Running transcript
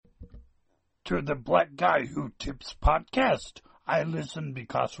to the Black Guy Who Tips podcast. I listen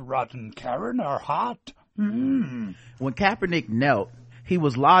because Rod and Karen are hot. When Kaepernick knelt, he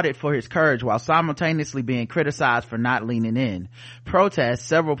was lauded for his courage while simultaneously being criticized for not leaning in. Protest,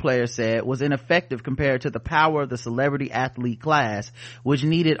 several players said, was ineffective compared to the power of the celebrity athlete class, which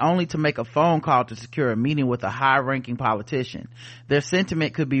needed only to make a phone call to secure a meeting with a high-ranking politician. Their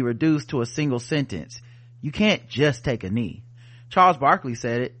sentiment could be reduced to a single sentence: you can't just take a knee. Charles Barkley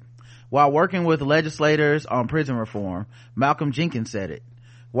said it. While working with legislators on prison reform, Malcolm Jenkins said it.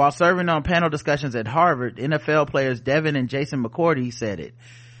 While serving on panel discussions at Harvard, NFL players Devin and Jason McCourty said it.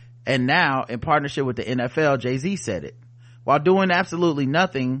 And now, in partnership with the NFL, Jay-Z said it. While doing absolutely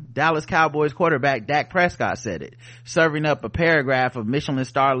nothing, Dallas Cowboys quarterback Dak Prescott said it, serving up a paragraph of Michelin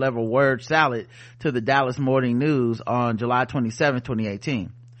star level word salad to the Dallas Morning News on July 27,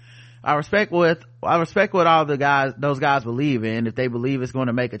 2018. I respect what all those guys believe in. If they believe it's going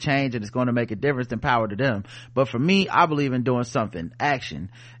to make a change and it's going to make a difference, then power to them. But for me, I believe in doing something. Action.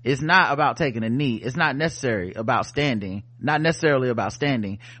 It's not about taking a knee. It's not necessarily about standing.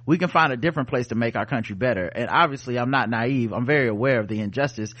 We can find a different place to make our country better. And obviously, I'm not naive. I'm very aware of the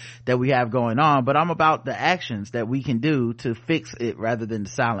injustice that we have going on, but I'm about the actions that we can do to fix it rather than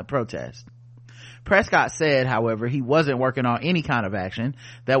the silent protest. Prescott said, however, he wasn't working on any kind of action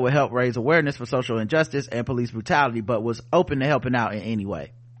that would help raise awareness for social injustice and police brutality, but was open to helping out in any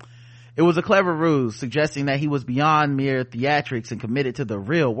way. It was a clever ruse, suggesting that he was beyond mere theatrics and committed to the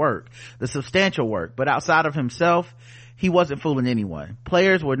real work, the substantial work, but outside of himself, he wasn't fooling anyone.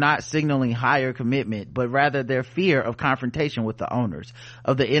 Players were not signaling higher commitment, but rather their fear of confrontation with the owners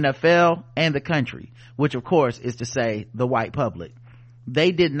of the NFL and the country, which of course is to say the white public.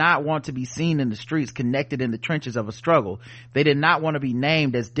 They did not want to be seen in the streets connected in the trenches of a struggle. They did not want to be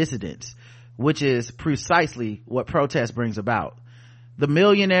named as dissidents, which is precisely what protest brings about. The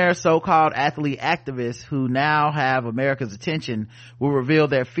millionaire so-called athlete activists who now have America's attention will reveal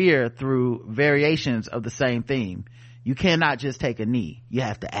their fear through variations of the same theme. You cannot just take a knee. You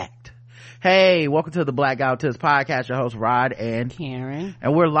have to act. Hey, welcome to the Black Guy Who Tips podcast. Your host Rod and Karen,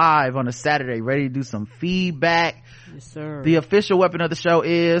 and we're live on a Saturday, ready to do some feedback. Yes, sir. The official weapon of the show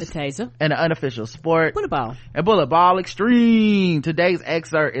is the taser, and the unofficial sport, bullet ball. And bullet ball extreme. Today's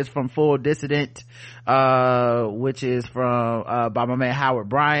excerpt is from Full Dissident, which is from by my man Howard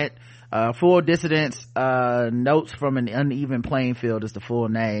Bryant. Full Dissidence, Notes from an Uneven Playing Field is the full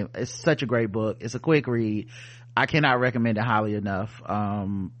name. It's such a great book. It's a quick read. I cannot recommend it highly enough.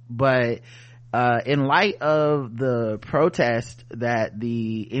 But in light of the protest that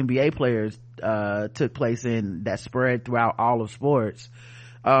the NBA players took place in, that spread throughout all of sports,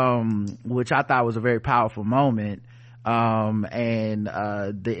 which I thought was a very powerful moment,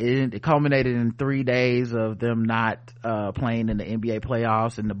 it culminated in 3 days of them not playing in the NBA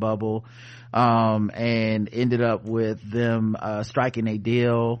playoffs in the bubble, and ended up with them striking a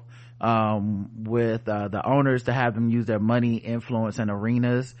deal with the owners to have them use their money, influence, and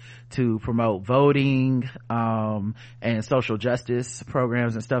arenas to promote voting and social justice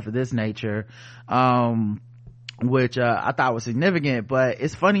programs and stuff of this nature, which I thought was significant. But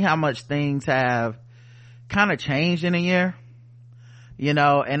it's funny how much things have kind of changed in a year,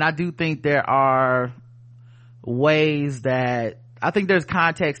 and I do think there are ways that I think there's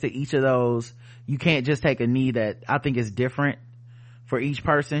context to each of those. You can't just take a knee that I think is different for each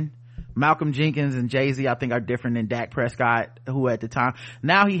person. Malcolm Jenkins and Jay-Z I think are different than Dak Prescott, who at the time,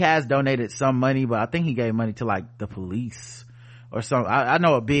 now he has donated some money, but I think he gave money to like the police or something. I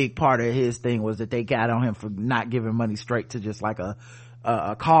know a big part of his thing was that they got on him for not giving money straight to just like a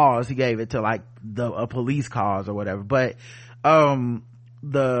cause. He gave it to like a police cause or whatever. But the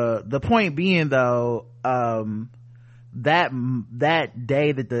point being though, that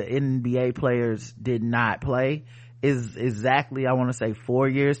day that the NBA players did not play is exactly, I want to say, 4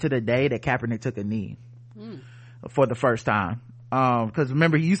 years to the day that Kaepernick took a knee for the first time. Because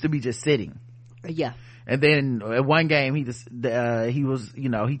remember, he used to be just sitting. Yeah. And then at one game, he took a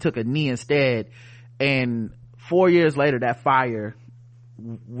knee instead. And 4 years later, that fire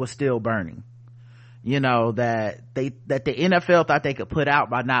was still burning. That the NFL thought they could put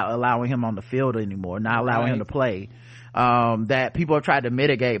out by not allowing him on the field anymore, not allowing him to play. That people have tried to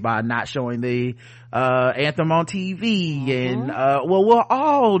mitigate by not showing the anthem on TV, and we'll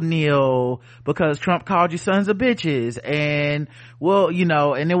all kneel because Trump called you sons of bitches, and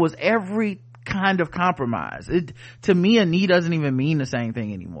and it was every kind of compromise. To me, a knee doesn't even mean the same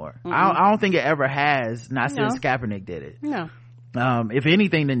thing anymore. I don't think it ever has, not since Kaepernick did it. No. If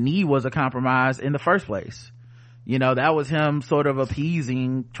anything, the knee was a compromise in the first place. That was him sort of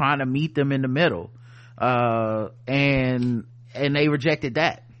appeasing, trying to meet them in the middle, and they rejected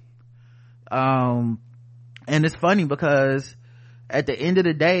that. and it's funny because at the end of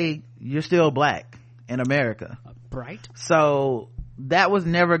the day, you're still black in America. Right. So that was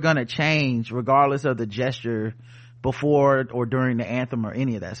never gonna change regardless of the gesture before or during the anthem or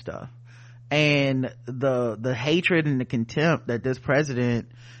any of that stuff. And the hatred and the contempt that this president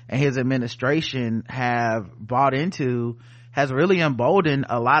and his administration have bought into has really emboldened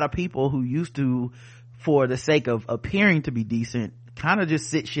a lot of people who used to, for the sake of appearing to be decent, kind of just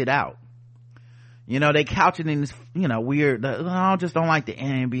sit shit out. You know, they couch it in this, you know, weird, I just don't like the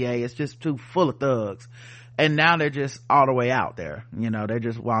NBA, it's just too full of thugs. And now they're just all the way out there, you know, they're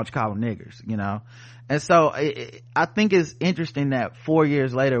just, why don't you call them niggers, you know? And so I think it's interesting that 4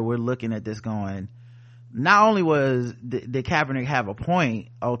 years later we're looking at this going, not only did Kaepernick have a point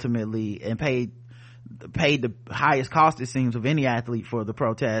ultimately and paid the highest cost, it seems, of any athlete for the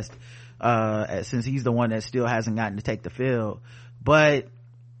protest, since he's the one that still hasn't gotten to take the field, but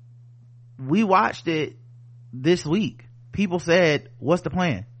we watched it this week. People said, what's the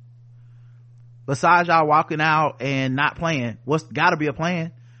plan? Besides y'all walking out and not playing, what's gotta be a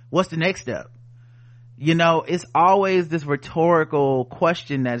plan? What's the next step? You know, it's always this rhetorical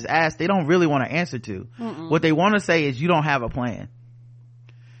question that's asked they don't really want to answer to. What they want to say is, you don't have a plan,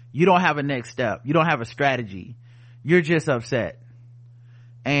 you don't have a next step, you don't have a strategy, you're just upset.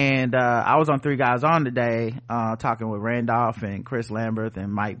 And I was on Three Guys On today, talking with Randolph and Chris Lambert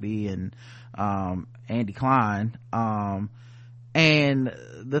and Mike B and Andy Klein, and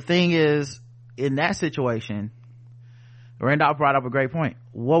the thing is, in that situation, Randolph brought up a great point.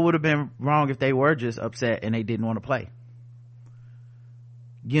 What would have been wrong if they were just upset and they didn't want to play?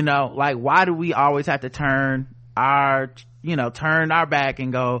 You know, like, why do we always have to turn our back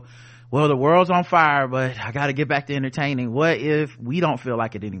and go, well, the world's on fire, but I got to get back to entertaining? What if we don't feel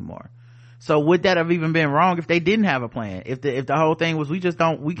like it anymore? So would that have even been wrong if they didn't have a plan? If the whole thing was, we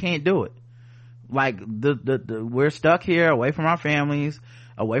can't do it. Like, we're stuck here away from our families,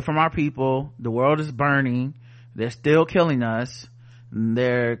 away from our people. The world is burning. They're still killing us.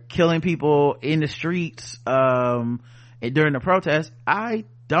 They're killing people in the streets, during the protest. I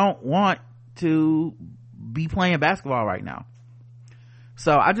don't want to be playing basketball right now.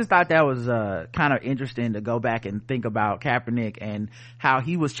 So I just thought that was kind of interesting to go back and think about Kaepernick and how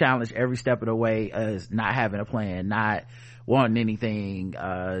he was challenged every step of the way as not having a plan, not wanting anything,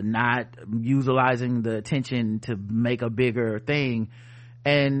 not utilizing the attention to make a bigger thing.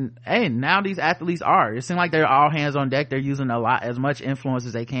 And now these athletes are, it seems like they're all hands on deck. They're using as much influence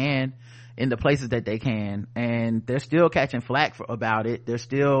as they can in the places that they can, and they're still catching flack about it. There's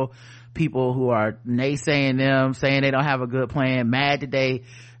still people who are naysaying them, saying they don't have a good plan, mad that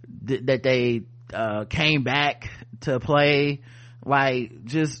they came back to play. Like,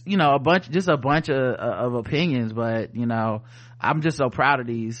 just, you know, a bunch of opinions. But, you know, I'm just so proud of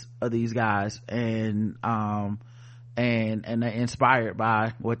these guys, and inspired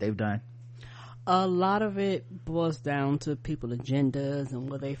by what they've done. A lot of it boils down to people's agendas and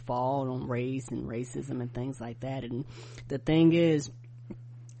where they fall on race and racism and things like that. And the thing is,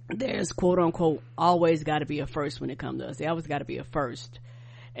 there's quote unquote always got to be a first when it comes to us. They always got to be a first.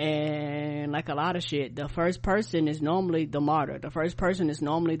 And like a lot of shit, the first person is normally the martyr. The first person is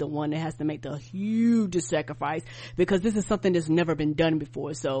normally the one that has to make the hugest sacrifice, because this is something that's never been done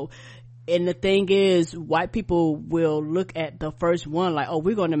before. So, and the thing is, white people will look at the first one like, oh,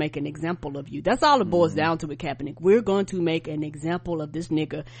 we're going to make an example of you. That's all it boils down to with Kaepernick. We're going to make an example of this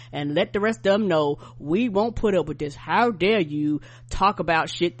nigga and let the rest of them know we won't put up with this. How dare you talk about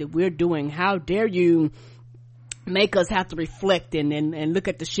shit that we're doing? How dare you make us have to reflect and look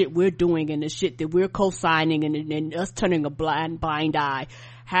at the shit we're doing and the shit that we're co-signing and us turning a blind eye?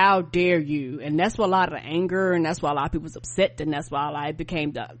 How dare you? And that's why a lot of the anger, and that's why a lot of people was upset, and that's why I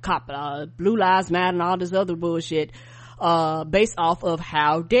became the cop, Blue Lives Matter and all this other bullshit, based off of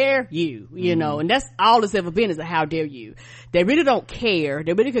how dare you, you know. And that's all it's ever been, is a how dare you. They really don't care.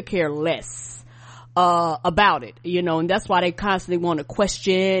 They really could care less about it, you know. And that's why they constantly want to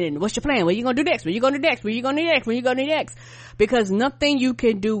question, and what's your plan? What you gonna do next? What you gonna do next? What you gonna do next? What you gonna do next? Because nothing you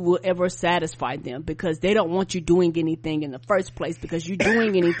can do will ever satisfy them, because they don't want you doing anything in the first place, because you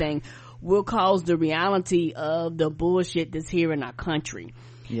doing anything will cause the reality of the bullshit that's here in our country.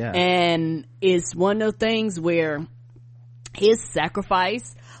 Yeah. And it's one of the things where his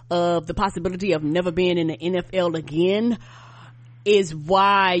sacrifice of the possibility of never being in the NFL again is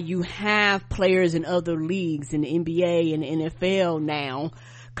why you have players in other leagues, in the NBA and the NFL now,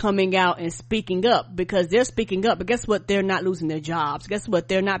 coming out and speaking up, because they're speaking up. But guess what? They're not losing their jobs. Guess what?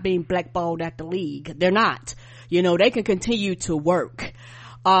 They're not being blackballed at the league. They're not. You know, they can continue to work.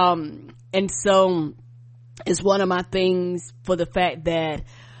 And so it's one of my things for the fact that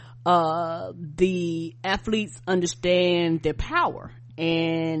the athletes understand their power,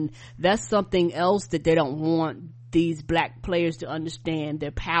 and that's something else that they don't want these black players to understand,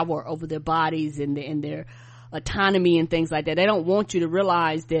 their power over their bodies and their autonomy and things like that. They don't want you to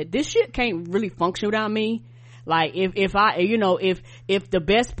realize that this shit can't really function without me. Like if the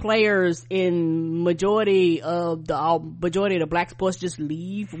best players in majority of the black sports just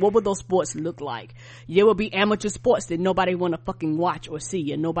leave, what would those sports look like? There would be amateur sports that nobody want to fucking watch or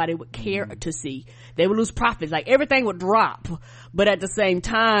see, and nobody would care to see. They would lose profits. Like everything would drop. But at the same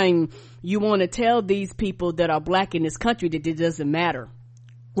time, you want to tell these people that are black in this country that it doesn't matter.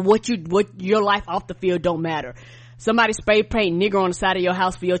 What your life off the field don't matter. Somebody spray paint nigger on the side of your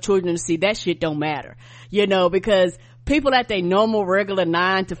house for your children to see, that shit don't matter. Because people at their normal regular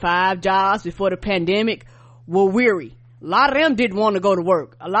 9-to-5 jobs before the pandemic were weary. A lot of them didn't want to go to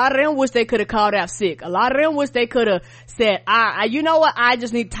work. A lot of them wish they could have called out sick. A lot of them wish they could have said, you know what, I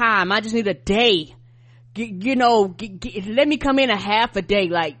just need time. I just need a day. Let me come in a half a day.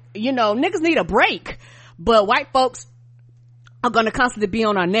 Like, niggas need a break. But white folks are gonna constantly be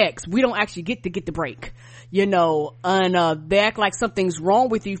on our necks. We don't actually get the break. And they act like something's wrong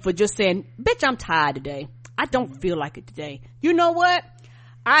with you for just saying, bitch, I'm tired today. I don't feel like it today. You know what?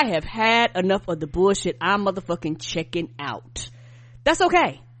 I have had enough of the bullshit. I'm motherfucking checking out. That's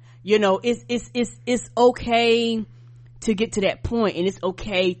okay. It's okay to get to that point, and it's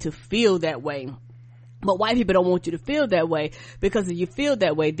okay to feel that way. But white people don't want you to feel that way, because if you feel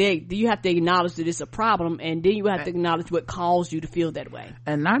that way, you have to acknowledge that it's a problem, and then you have to acknowledge what caused you to feel that way.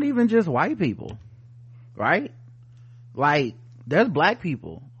 And not even just white people, right? Like, there's black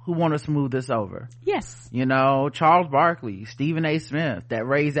people who want to smooth this over. Yes. Charles Barkley, Stephen A. Smith, that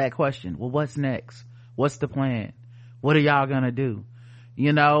raised that question. Well, what's next? What's the plan? What are y'all gonna do?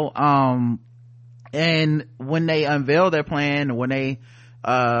 And when they unveil their plan, when they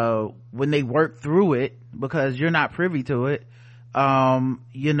work through it, because you're not privy to it,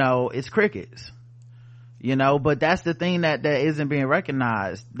 it's crickets. But that's the thing that isn't being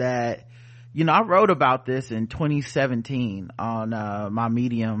recognized. That, I wrote about this in 2017 on my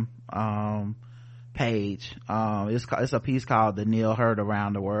Medium page. It's a piece called The Neil Hurt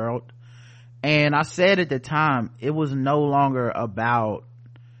Around the World, and I said at the time it was no longer about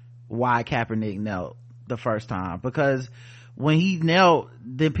why Kaepernick knelt the first time, because when he knelt,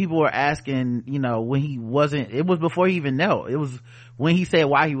 then people were asking, when he wasn't, it was before he even knelt. It was when he said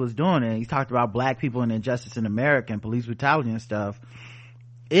why he was doing it. He talked about black people and injustice in America and police brutality and stuff.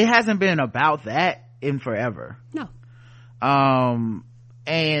 It hasn't been about that in forever. No.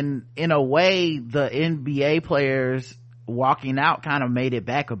 And in a way, the NBA players walking out kind of made it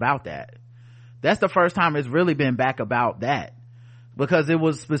back about that. That's the first time it's really been back about that, because it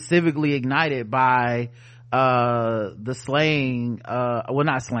was specifically ignited by the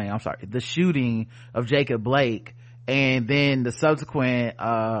shooting of Jacob Blake, and then the subsequent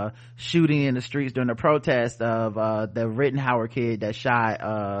shooting in the streets during the protest of the Rittenhouse kid that shot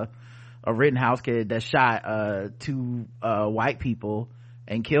two white people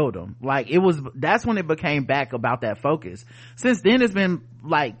and killed them. Like, that's when it became back about that focus. Since then, it's been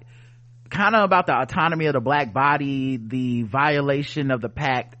like kind of about the autonomy of the black body, the violation of the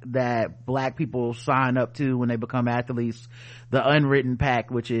pact that black people sign up to when they become athletes, the unwritten pact,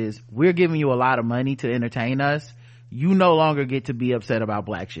 which is, we're giving you a lot of money to entertain us. You no longer get to be upset about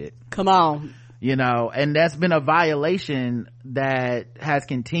black shit. Come on. And that's been a violation that has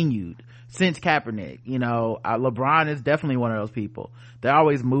continued since Kaepernick. LeBron is definitely one of those people. They're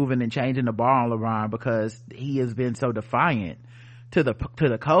always moving and changing the bar on LeBron because he has been so defiant to the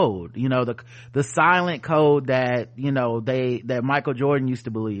code, the silent code that that Michael Jordan used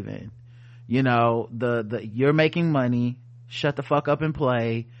to believe in. You're making money, shut the fuck up and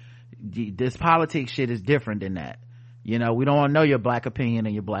play. This politics shit is different than that. We don't want to know your black opinion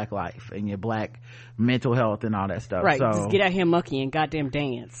and your black life and your black mental health and all that stuff. Right. So, just get out here monkey and goddamn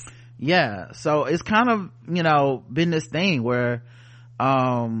dance. Yeah. So it's kind of been this thing where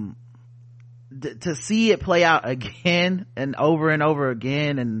to see it play out again and over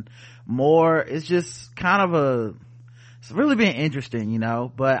again and more, it's just kind of it's really been interesting,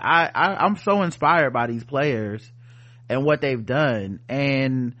 but I'm so inspired by these players and what they've done.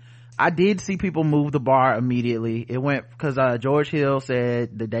 And I did see people move the bar immediately. It went because George Hill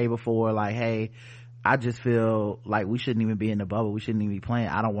said the day before, like, hey, I just feel like we shouldn't even be in the bubble, we shouldn't even be playing,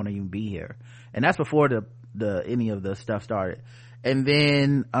 I don't want to even be here. And that's before the any of the stuff started. And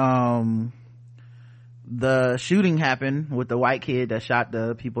then the shooting happened with the white kid that shot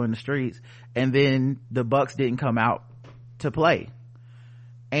the people in the streets, and then the Bucks didn't come out to play.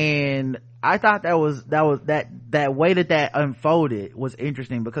 And I thought that way that unfolded was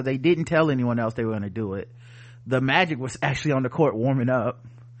interesting because they didn't tell anyone else they were going to do it. The Magic was actually on the court warming up,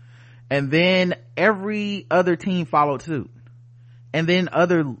 and then every other team followed suit, and then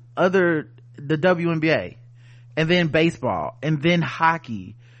the WNBA, and then baseball, and then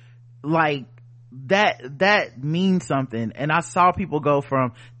hockey. Like that means something. And I saw people go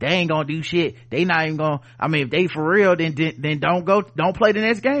from, they ain't gonna do shit, they not even gonna, I mean, if they for real, then don't play the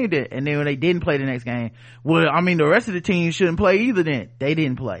next game then. And then when they didn't play the next game, well, I mean, the rest of the team shouldn't play either then. They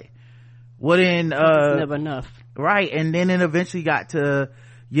didn't play. Well then, never enough. Right. And then it eventually got to,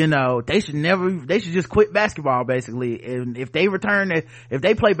 they should just quit basketball basically. And if they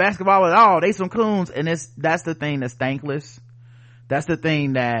play basketball at all, they some coons. And that's the thing that's thankless. That's the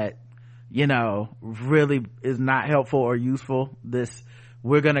thing that, really is not helpful or useful.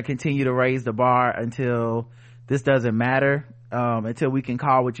 We're gonna continue to raise the bar until this doesn't matter, until we can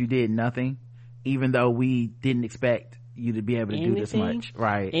call what you did nothing, even though we didn't expect you to be able to do this much.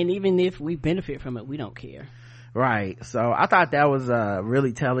 Right. And even if we benefit from it, we don't care. Right. So I thought that was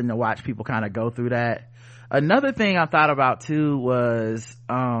really telling to watch people kind of go through that. Another thing I thought about too was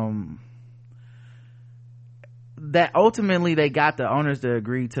that ultimately they got the owners to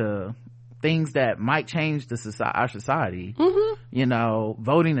agree to things that might change our society. Mm-hmm.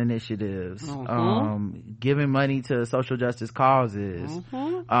 Voting initiatives, giving money to social justice causes,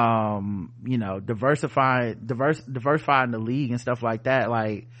 diversifying the league and stuff like that.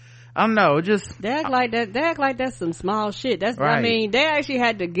 Like, I don't know, just they act like that's some small shit. That's right. I mean, they actually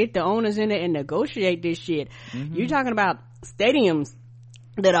had to get the owners in there and negotiate this shit. Mm-hmm. You're talking about stadiums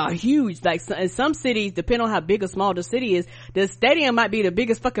that are huge. Like in some cities, depending on how big or small the city is, the stadium might be the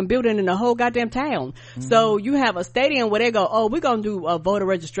biggest fucking building in the whole goddamn town. Mm-hmm. So you have a stadium where they go, oh, we're gonna do a voter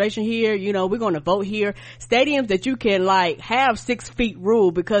registration here, we're gonna vote here. Stadiums that you can like have 6 feet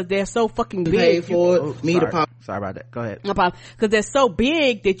rule because they're so fucking big. Pay for me to pop. Sorry about that. Go ahead. No problem. Because they're so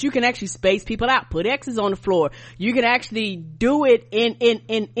big that you can actually space people out, put X's on the floor. You can actually do it in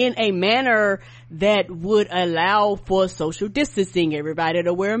a manner that would allow for social distancing, everybody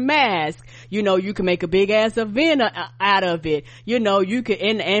to wear a mask. You can make a big ass event out of it. You could,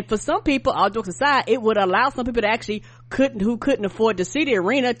 and for some people, all jokes aside, it would allow some people to actually who couldn't afford to see the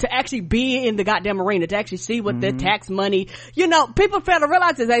arena to actually be in the goddamn arena, to actually see what their tax money, people fail to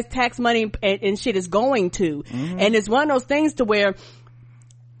realize that tax money and shit is going to. Mm-hmm. And it's one of those things to where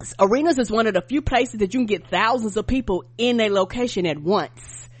arenas is one of the few places that you can get thousands of people in a location at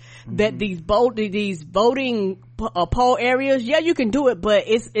once. That these voting poll areas, you can do it, but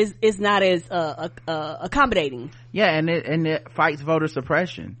it's not as accommodating. Yeah, and it fights voter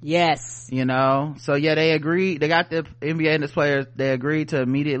suppression. Yes. So they agreed, they got the NBA and its players, they agreed to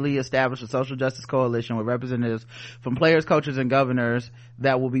immediately establish a social justice coalition with representatives from players, coaches, and governors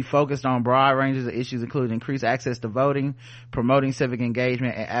that will be focused on broad ranges of issues, including increased access to voting, promoting civic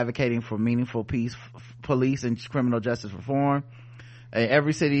engagement, and advocating for meaningful peace, police, and criminal justice reform. In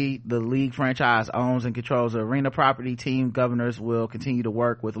every city the league franchise owns and controls the arena property. Team governors will continue to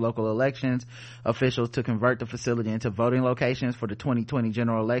work with local elections officials to convert the facility into voting locations for the 2020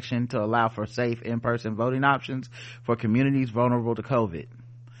 general election to allow for safe in-person voting options for communities vulnerable to COVID.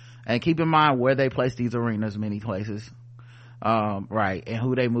 And keep in mind where they place these arenas, many places. Right, and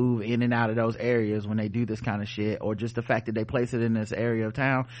who they move in and out of those areas when they do this kind of shit, or just the fact that they place it in this area of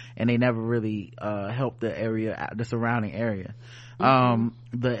town and they never really help the surrounding area.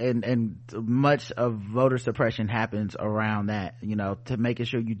 And much of voter suppression happens around that, to making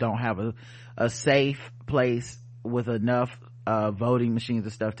sure you don't have a safe place with enough voting machines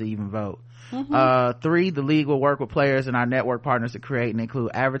and stuff to even vote. 3, the league will work with players and our network partners to create and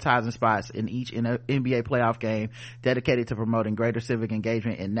include advertising spots in each NBA playoff game dedicated to promoting greater civic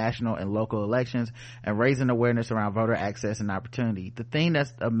engagement in national and local elections and raising awareness around voter access and opportunity. The thing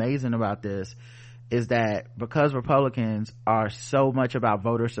that's amazing about this is that because Republicans are so much about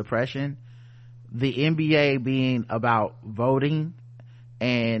voter suppression, the NBA being about voting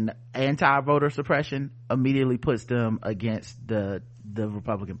and anti-voter suppression immediately puts them against the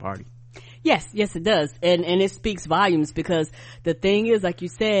Republican Party. Yes, it does. And it speaks volumes, because the thing is, like you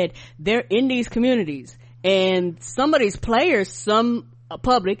said, they're in these communities, and some of these players, some are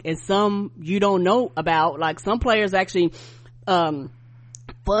public and some you don't know about. Like some players actually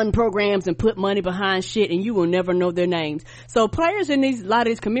fund programs and put money behind shit, and you will never know their names. So players in a lot of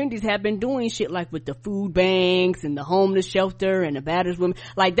these communities have been doing shit like with the food banks and the homeless shelter and the battered women.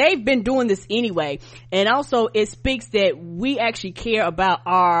 Like they've been doing this anyway. And also it speaks that we actually care about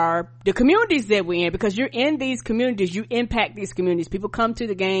the communities that we're in, because you're in these communities, you impact these communities. People come to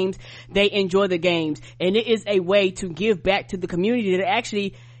the games, they enjoy the games, and it is a way to give back to the community that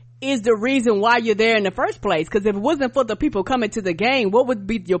actually is the reason why you're there in the first place. Because if it wasn't for the people coming to the game, what would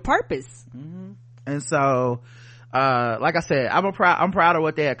be your purpose? Mm-hmm. And so, like I said, I'm proud of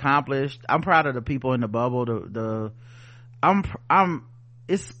what they accomplished. I'm proud of the people in the bubble.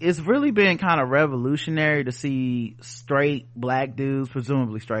 It's really been kind of revolutionary to see straight black dudes,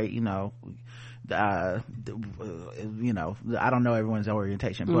 presumably straight, I don't know everyone's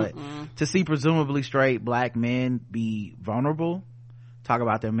orientation, but to see presumably straight black men be vulnerable, talk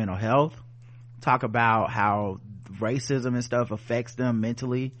about their mental health, talk about how racism and stuff affects them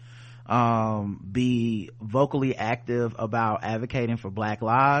mentally, be vocally active about advocating for black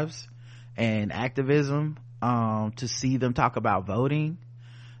lives and activism, to see them talk about voting,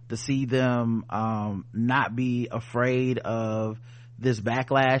 to see them not be afraid of this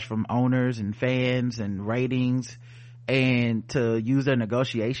backlash from owners and fans and ratings, and to use their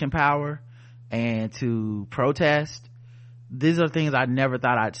negotiation power and to protest. These are things I never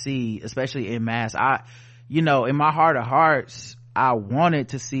thought I'd see, especially in mass. In my heart of hearts, I wanted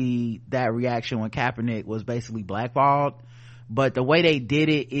to see that reaction when Kaepernick was basically blackballed, but the way they did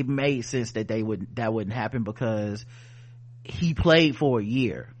it, it made sense that that wouldn't happen, because he played for a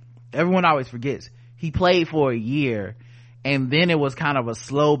year. Everyone always forgets he played for a year, and then it was kind of a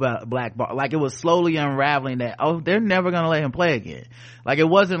slow blackball. Like, it was slowly unraveling that, they're never gonna let him play again. Like, it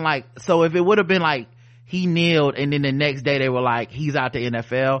wasn't like, so if it would have been like he kneeled and then the next day they were like, he's out the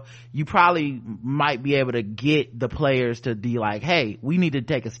NFL, you might be able to get the players to be like, hey, we need to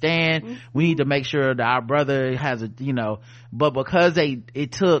take a stand, we need to make sure that our brother has but because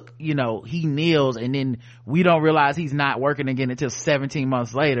it took, he kneels and then we don't realize he's not working again until 17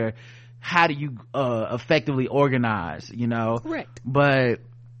 months later, how do you effectively organize, Correct. But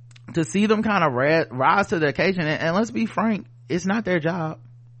to see them kind of rise to the occasion, and let's be frank, it's not their job.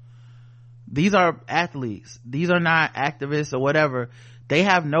 These are athletes, these are not activists or whatever. They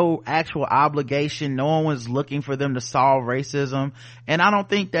have no actual obligation, no one was looking for them to solve racism, and I don't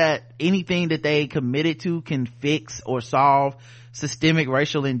think that anything that they committed to can fix or solve systemic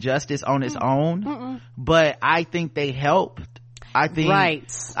racial injustice on its own. But I think they helped. I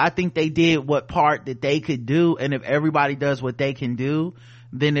think they did what part that they could do, and if everybody does what they can do,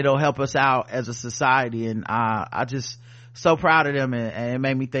 then it'll help us out as a society. And I just so proud of them, and it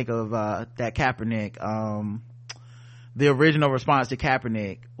made me think of that Kaepernick, the original response to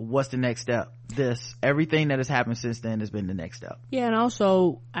Kaepernick. What's the next step? Everything that has happened since then has been the next step. Yeah, and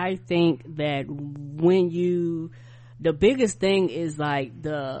also I think that the biggest thing is like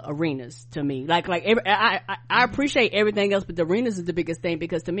the arenas to me. I appreciate everything else, but the arenas is the biggest thing,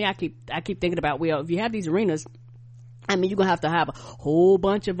 because to me, I keep thinking about, well, if you have these arenas, I mean, you're gonna have to have a whole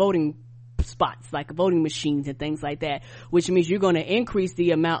bunch of voting spots, like voting machines and things like that, which means you're going to increase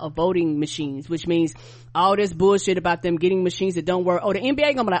the amount of voting machines, which means all this bullshit about them getting machines that don't work. The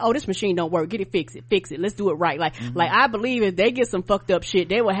NBA gonna be like, this machine don't work, fix it, let's do it right. Like I believe if they get some fucked up shit,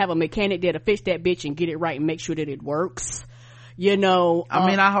 they will have a mechanic there to fix that bitch and get it right and make sure that it works. I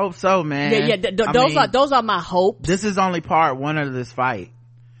mean, I hope so, man. Those are my hopes. This is only part one of this fight,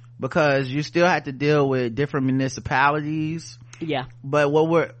 because you still have to deal with different municipalities. Yeah. But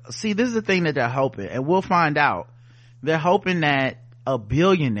this is the thing that they're hoping, and we'll find out. They're hoping that a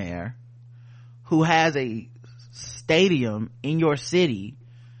billionaire who has a stadium in your city,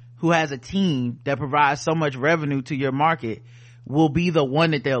 who has a team that provides so much revenue to your market, will be the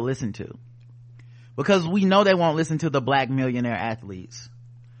one that they'll listen to. Because we know they won't listen to the black millionaire athletes.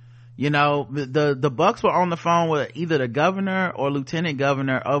 The Bucks were on the phone with either the governor or lieutenant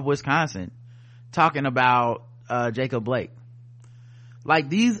governor of Wisconsin talking about Jacob Blake.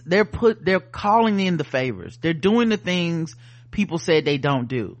 Like, they're calling in the favors. They're doing the things people said they don't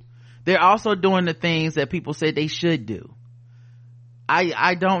do. They're also doing the things that people said they should do.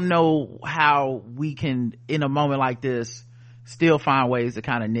 I don't know how we can, in a moment like this, still find ways to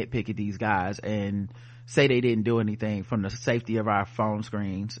kind of nitpick at these guys and say they didn't do anything from the safety of our phone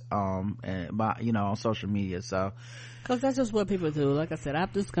screens, and on social media. So, because that's just what people do. Like I said,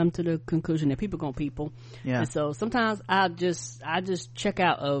 I've just come to the conclusion that people gonna people. Yeah. And so sometimes I just check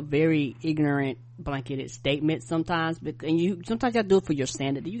out a very ignorant blanketed statement sometimes, and sometimes you have to do it for your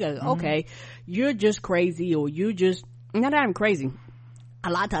sanity. You gotta okay, you're just crazy, or you just not that I'm crazy. A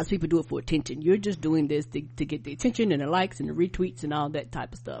lot of times people do it for attention. You're just doing this to get the attention and the likes and the retweets and all that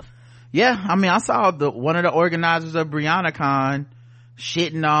type of stuff. Yeah, I mean, I saw one of the organizers of BriannaCon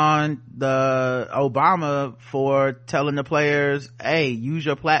shitting on the Obama for telling the players, hey, use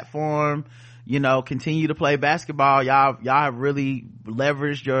your platform, continue to play basketball. Y'all have really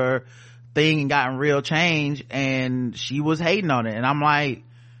leveraged your thing and gotten real change. And she was hating on it, and I'm like,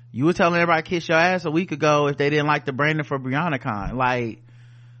 you were telling everybody to kiss your ass a week ago if they didn't like the branding for BriannaCon. Like,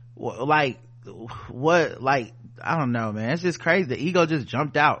 like what, like I don't know, man, it's just crazy. The ego just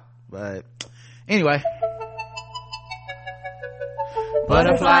jumped out. But anyway,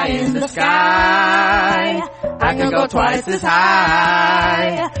 butterfly in the sky, I can go twice as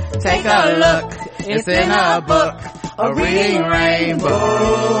high. Take a look, it's in a book, a reading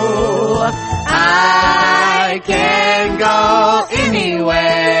rainbow. I can go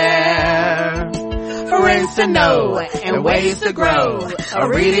anywhere, friends to know and ways to grow, a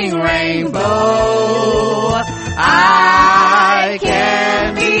reading rainbow. I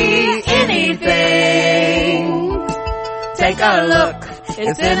can be anything. Take a look,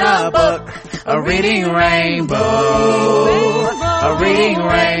 it's in a book, a reading rainbow, a reading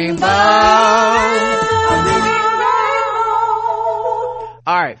rainbow.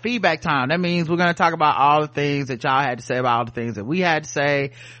 All right, feedback time. That means we're going to talk about all the things that y'all had to say about all the things that we had to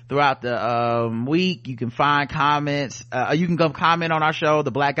say throughout the week. You can find comments. You can go comment on our show,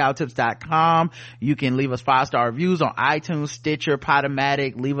 theblackouttips.com. You can leave us 5-star reviews on iTunes, Stitcher,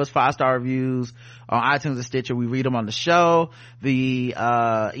 Podomatic. Leave us 5-star reviews on iTunes and Stitcher. We read them on the show. The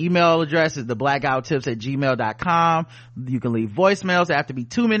email address is theblackouttips@gmail.com. You can leave voicemails. They have to be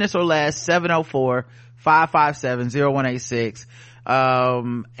 2 minutes or less. 704-557-0186.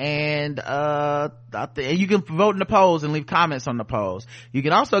 And you can vote in the polls and leave comments on the polls. You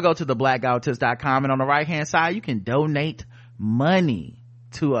can also go to theblackouttips.com, and on the right hand side you can donate money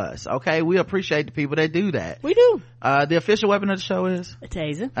to us. Okay, we appreciate the people that do that. We do. The official weapon of the show is a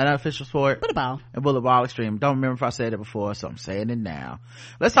taser, an official sport, bullet ball, and bullet ball extreme. Don't remember if I said it before, so I'm saying it now.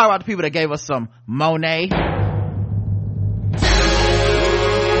 Let's talk about the people that gave us some Monet.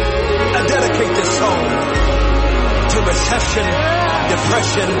 I dedicate this song to recession,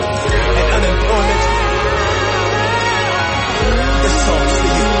 depression, and unemployment. This song's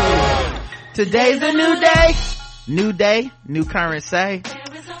for you. Today's a new day. New day, new currency.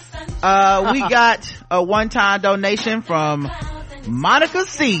 We got a one-time donation from Monica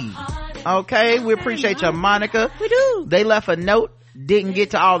C. Okay, we appreciate you, Monica. We do. They left a note. Didn't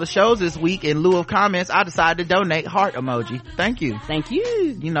get to all the shows this week. In lieu of comments, I decided to donate heart emoji. Thank you. Thank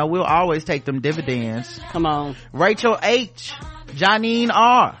you. You know, we'll always take them dividends. Come on. Rachel H, Janine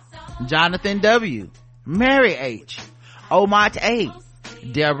R, Jonathan W, Mary H, Omot A,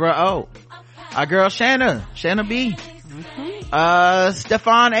 Deborah O, our girl Shanna B,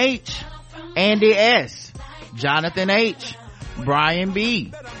 Stefan H, Andy S, Jonathan H, Brian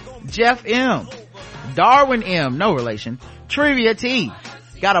B, Jeff M, Darwin M, no relation, Trivia T.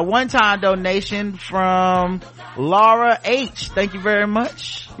 Got a one-time donation from Laura H. Thank you very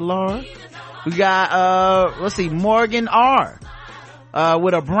much, Laura. We got let's see, Morgan R,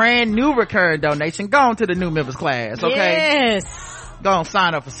 with a brand new recurring donation. Go on to the new members class, okay? Yes. Go on,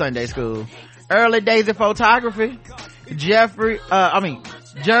 sign up for Sunday school. Early Days of Photography, Jeremy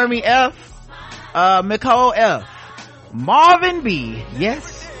F, Nicole F, Marvin B,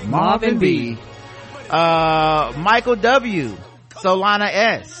 yes, Marvin B, Michael W, Solana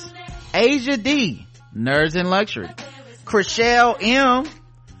S, Asia D, Nerds in Luxury, Chriselle M,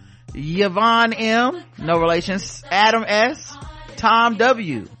 Yvonne M, no relations, Adam S, Tom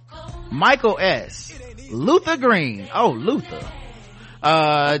W, Michael S, Luther Green, oh Luther,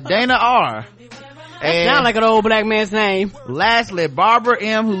 Dana R, That sounds like an old black man's name. Lastly, Barbara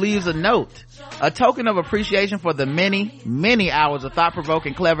M, who leaves a note. A token of appreciation for the many hours of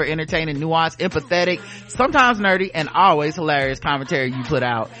thought-provoking, clever, entertaining, nuanced, empathetic, sometimes nerdy, and always hilarious commentary you put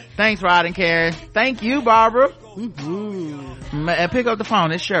out. Thanks, Rod and Karen. Thank you, Barbara. Mm-hmm. And pick up the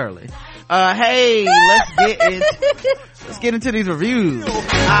phone. It's Shirley. Hey, let's get into these reviews.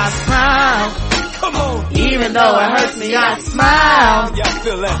 I smile. Come on. Even though it hurts me, I smile. Y'all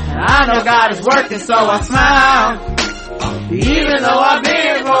feel that? I know God is working, so I smile. Even though I've been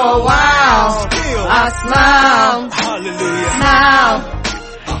here for a while, I smile. Hallelujah. Smile.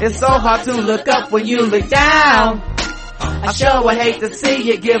 It's so hard to look up when you look down. I sure would hate to see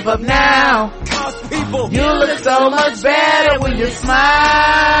you give up now. Cause people, You look so much better when you smile.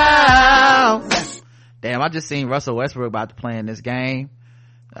 Damn, I just seen Russell Westbrook about to play in this game.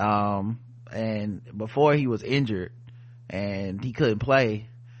 And before he was injured and he couldn't play.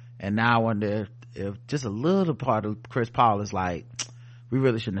 And now I wonder if just a little part of Chris Paul is like, we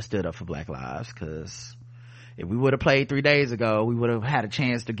really shouldn't have stood up for Black Lives, because if we would have played 3 days ago, we would have had a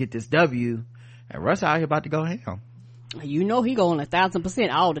chance to get this W. And Russ out here about to go ham. You know he going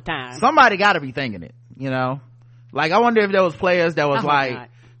 1,000% all the time. Somebody got to be thinking it, you know. Like, I wonder if there was players that was like, not.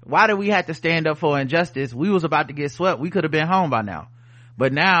 why did we have to stand up for injustice? We was about to get swept. We could have been home by now.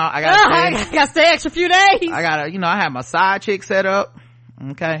 But now I gotta stay extra few days. I had my side chick set up.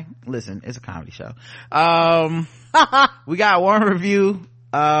 Okay, listen, it's a comedy show. We got one review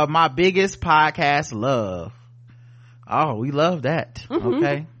My biggest podcast love. Oh, we love that.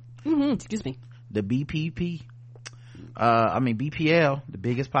 Okay. Excuse me. The BPP. BPL, the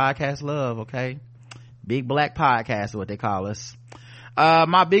biggest podcast love. Okay. Big Black Podcast is what they call us.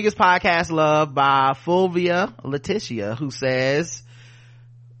 My biggest podcast love by Fulvia Letitia, who says,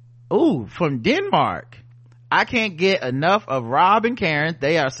 from Denmark. I can't get enough of Rob and Karen.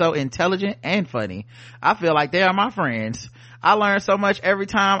 They are so intelligent and funny. I feel like they are my friends. I learn so much every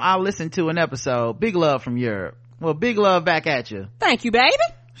time I listen to an episode. Big love from Europe. Well, big love back at you. Thank you, baby.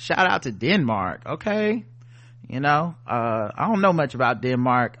 Shout out to Denmark. Okay. I don't know much about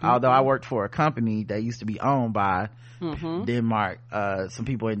Denmark, although I worked for a company that used to be owned by Denmark, some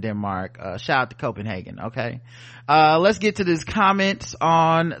people in Denmark. Shout out to Copenhagen. Okay. Let's get to these comments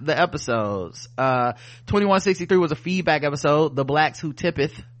on the episodes. 2163 was a feedback episode, The Blacks Who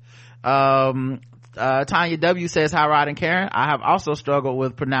Tippeth. Tanya W says, hi Rod and Karen, I have also struggled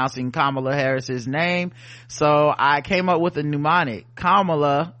with pronouncing Kamala Harris's name, so I came up with a mnemonic.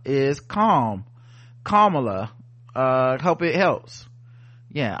 Kamala is calm. Kamala. Hope it helps.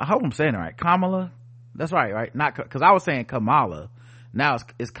 Yeah, I hope I'm saying it right. Kamala. That's right? Not because I was saying Kamala. Now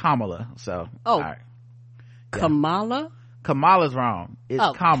it's Kamala. So all right. Yeah. Kamala. Kamala's wrong. It's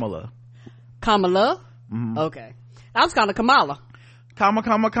Kamala. Kamala. Okay, I was calling Kamala. Kamala,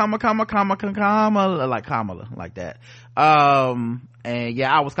 like Kamala, like that. And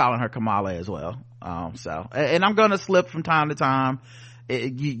yeah, I was calling her Kamala as well. And I'm gonna slip from time to time.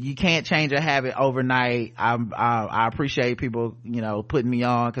 You can't change a habit overnight. I appreciate people, putting me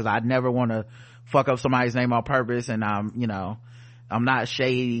on, because I never want to fuck up somebody's name on purpose, and I'm not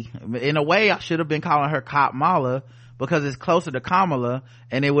shady. In a way, I should have been calling her Kamala, because it's closer to Kamala,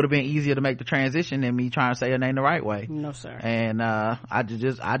 and it would have been easier to make the transition than me trying to say her name the right way. No, sir. And I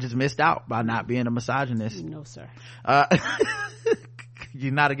just missed out by not being a misogynist. No, sir.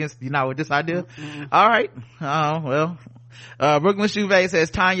 You're not with this idea? All right. Well, Brooklyn Chouvet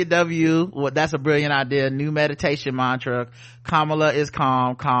says, Tanya W, well, that's a brilliant idea. New meditation mantra. Kamala is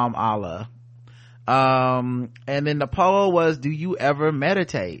calm Allah. And then the poll was, do you ever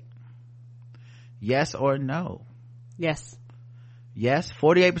meditate? Yes or no? Yes.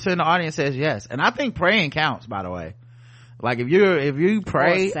 48% of the audience says yes. And I think praying counts, by the way. Like if you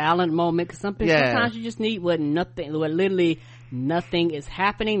pray, or a silent moment, because sometimes you just need what literally nothing is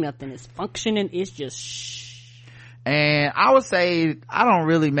happening, nothing is functioning, it's just shh. And I would say I don't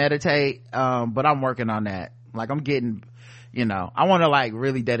really meditate, but I'm working on that. Like I'm getting, I want to like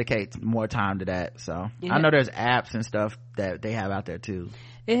really dedicate more time to that. So I know there's apps and stuff that they have out there too.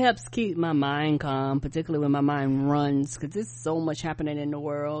 It helps keep my mind calm, particularly when my mind runs, because there's so much happening in the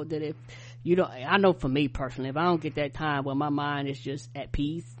world that if you don't, I know for me personally, if I don't get that time where my mind is just at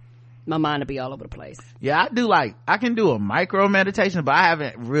peace, my mind will be all over the place. Yeah, I can do a micro meditation, but I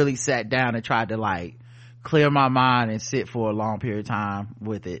haven't really sat down and tried to like clear my mind and sit for a long period of time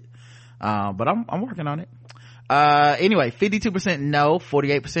with it. But I'm working on it. Anyway, 52% no,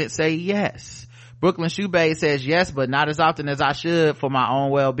 48% say yes. Brooklyn Shoebay says yes, but not as often as I should for my own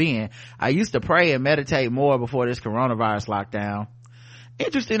well-being. I used to pray and meditate more before this coronavirus lockdown.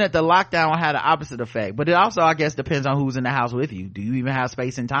 Interesting that the lockdown had the opposite effect, but it also, I guess, depends on who's in the house with you. Do you even have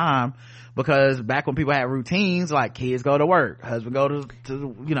space and time? Because back when people had routines, like kids go to work, husband go to kids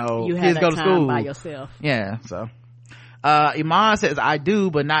go to school by yourself. Yeah, so Iman says, I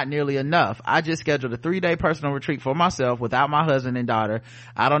do, but not nearly enough. I just scheduled a 3-day personal retreat for myself without my husband and daughter.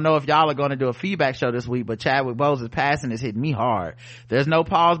 I don't know if y'all are going to do a feedback show this week, but Chadwick Boseman's passing is hitting me hard. There's no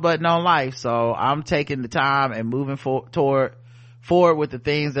pause button on life, so I'm taking the time and moving forward with the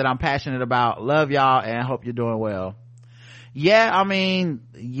things that I'm passionate about. Love y'all and hope you're doing well. The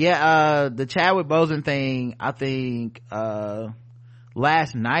Chadwick Boseman thing, I think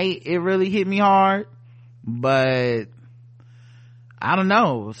last night it really hit me hard, but I don't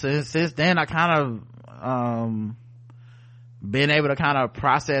know, since then I kind of been able to kind of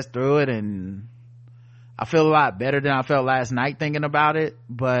process through it, and I feel a lot better than I felt last night thinking about it.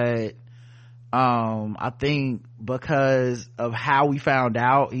 But I think because of how we found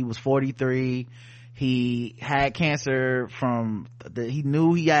out, he was 43, he had cancer he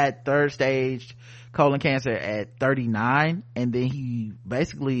knew he had 3rd stage colon cancer at 39, and then he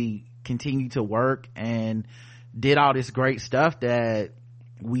basically continued to work and did all this great stuff that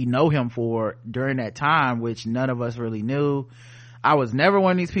we know him for during that time, which none of us really knew. I was never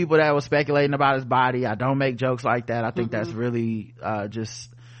one of these people that was speculating about his body. I don't make jokes like that. I think that's really just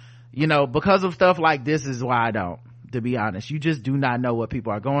because of stuff like this is why I don't, to be honest. You just do not know what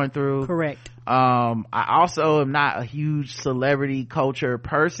people are going through. Correct. I also am not a huge celebrity culture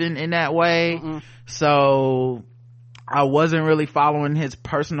person in that way. So I wasn't really following his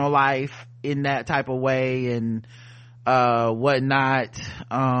personal life in that type of way and whatnot.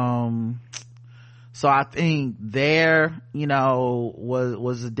 So I think there,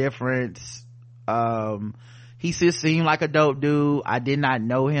 was a difference. He just seemed like a dope dude. I did not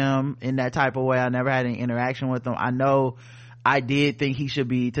know him in that type of way. I never had any interaction with him. I know I did think he should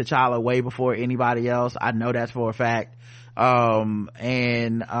be T'Challa way before anybody else. I know that's for a fact. Those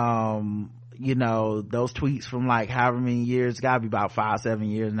tweets from like however many years, gotta be about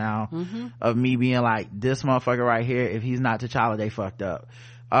 5-7 years now, of me being like, this motherfucker right here, if he's not T'Challa, they fucked up.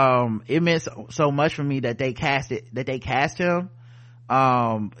 It meant so much for me that they cast him.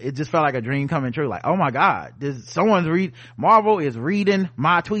 It just felt like a dream coming true. Like, oh my God, Marvel is reading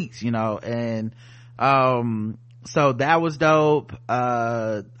my tweets, and, so that was dope.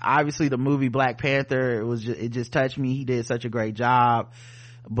 Obviously the movie Black Panther, it just touched me. He did such a great job,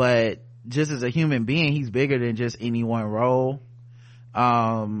 but just as a human being, he's bigger than just any one role.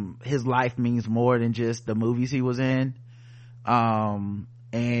 His life means more than just the movies he was in.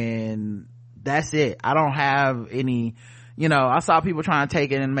 And that's it. I don't have any, I saw people trying to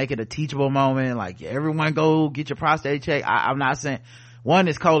take it and make it a teachable moment, like everyone go get your prostate check. I'm not saying, one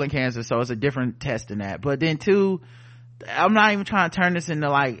is colon cancer, so it's a different test than that, but then two, I'm not even trying to turn this into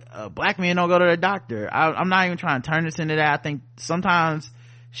like black men don't go to the doctor. I'm not even trying to turn this into that. I think sometimes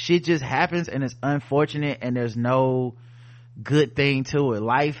shit just happens and it's unfortunate and there's no good thing to it.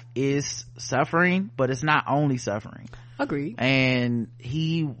 Life is suffering, but it's not only suffering. Agreed. And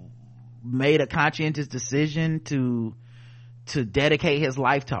he made a conscientious decision to dedicate his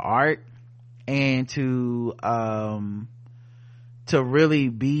life to art and to really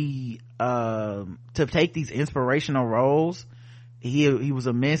be to take these inspirational roles. He was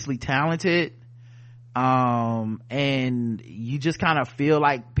immensely talented, and you just kind of feel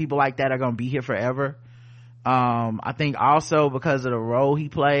like people like that are gonna be here forever. I think also because of the role he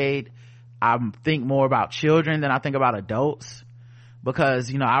played, I think more about children than I think about adults,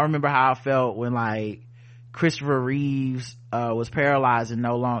 because I remember how I felt when like Christopher Reeves was paralyzed and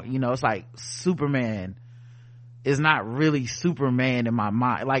no longer, it's like Superman is not really Superman in my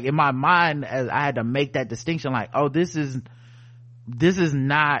mind. Like in my mind, as I had to make that distinction, like, oh, this is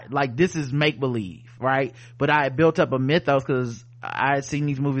not, like, this is make believe, right? But I had built up a mythos because I had seen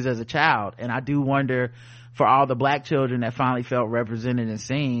these movies as a child, and I do wonder for all the black children that finally felt represented and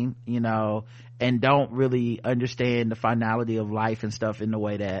seen, and don't really understand the finality of life and stuff in the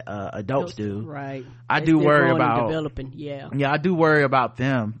way that adults do. Right. I do worry about developing. Yeah, I do worry about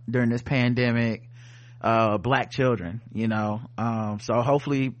them during this pandemic, black children, so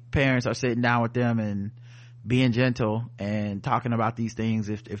hopefully parents are sitting down with them and being gentle and talking about these things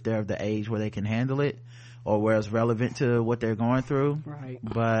if they're of the age where they can handle it or where it's relevant to what they're going through. Right.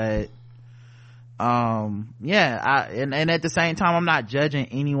 But and at the same time, I'm not judging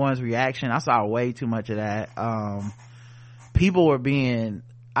anyone's reaction. I saw way too much of that. People were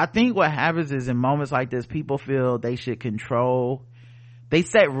I think what happens is in moments like this, people feel they should control. They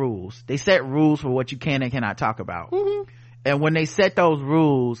set rules for what you can and cannot talk about. And when they set those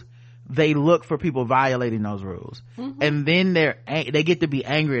rules, they look for people violating those rules, and then they get to be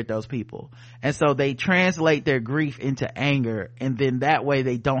angry at those people, and so they translate their grief into anger, and then that way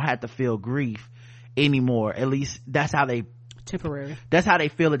they don't have to feel grief anymore. At least that's how they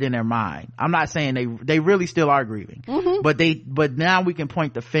feel it in their mind. I'm not saying they really still are grieving, but now we can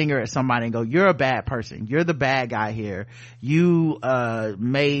point the finger at somebody and go, you're a bad person, you're the bad guy here, you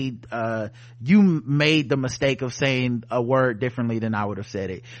made the mistake of saying a word differently than I would have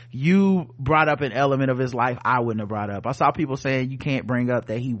said it, you brought up an element of his life I wouldn't have brought up. I saw people saying you can't bring up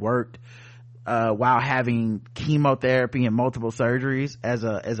that he worked while having chemotherapy and multiple surgeries as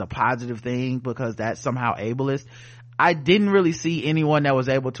a positive thing because that's somehow ableist. I didn't really see anyone that was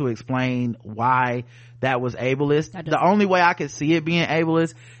able to explain why that was ableist. The only way I could see it being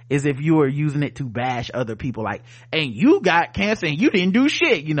ableist is if you were using it to bash other people, like, and you got cancer and you didn't do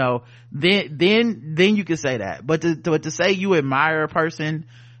shit, then you could say that. But to say you admire a person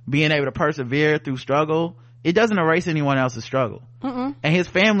being able to persevere through struggle, it doesn't erase anyone else's struggle. And his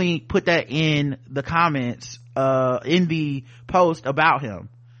family put that in the comments in the post about him.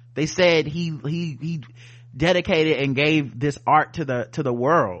 They said he dedicated and gave this art to the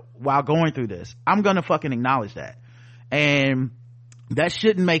world while going through this. I'm gonna fucking acknowledge that, and that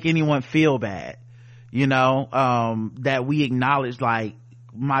shouldn't make anyone feel bad, that we acknowledge, like,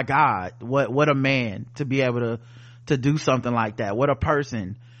 my God, what a man to be able to do something like that, what a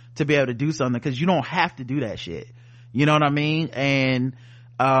person to be able to do something, because you don't have to do that shit, you know what I mean? And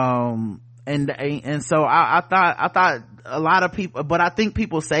so I thought a lot of people, but I think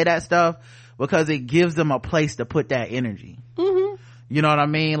people say that stuff because it gives them a place to put that energy. You know what I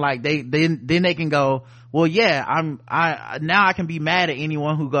mean? Like then they can go, well, yeah, now I can be mad at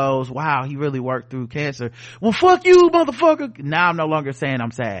anyone who goes, wow, he really worked through cancer. Well, fuck you, motherfucker. Now I'm no longer saying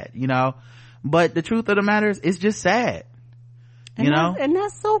I'm sad, you know? But the truth of the matter is, it's just sad. You know? And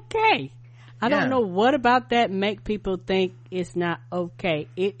that's okay. I don't know what about that make people think it's not okay.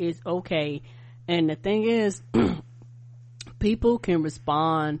 It is okay. And the thing is, people can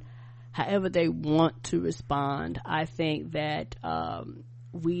respond however they want to respond. I think that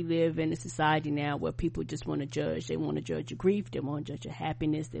we live in a society now where people just want to judge. They want to judge your grief, they want to judge your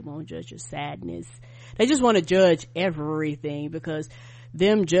happiness, they want to judge your sadness, they just want to judge everything, because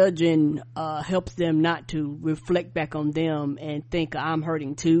them judging helps them not to reflect back on them and think, I'm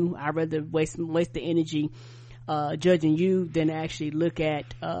hurting too. I'd rather waste the energy judging you than actually look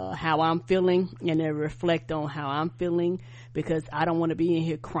at how I'm feeling and then reflect on how I'm feeling, because I don't want to be in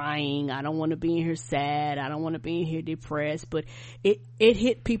here crying, I don't want to be in here sad, I don't want to be in here depressed. But it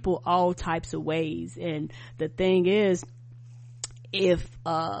hit people all types of ways. And the thing is, if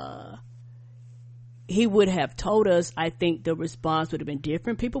he would have told us, I think the response would have been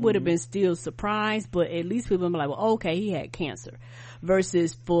different. People would have been still surprised, but at least people would be like, well, okay, he had cancer.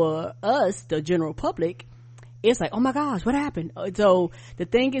 Versus for us, the general public, it's like, oh my gosh, what happened? So the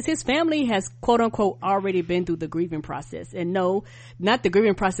thing is, his family has quote unquote already been through the grieving process. And no, not the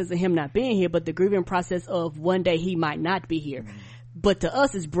grieving process of him not being here, but the grieving process of one day he might not be here. But to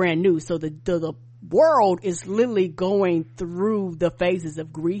us, it's brand new. So the world is literally going through the phases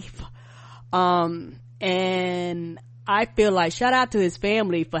of grief. And I feel like, shout out to his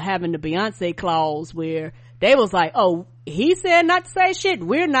family for having the Beyonce clause where they was like, oh, he said not to say shit,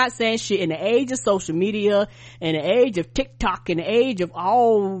 we're not saying shit. In the age of social media, in the age of TikTok, in the age of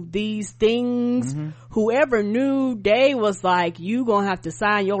all these things, whoever knew, they was like, you gonna have to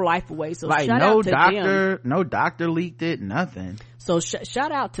sign your life away. So like, shout out to them. No doctor leaked it, nothing. So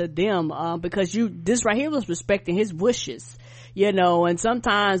shout out to them, because this right here was respecting his wishes, you know. And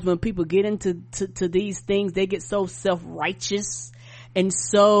sometimes when people get into these things, they get so self-righteous and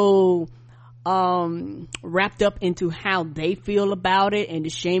so wrapped up into how they feel about it and the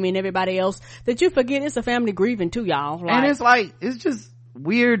shaming everybody else that you forget it's a family grieving too, y'all. Like, and it's like, it's just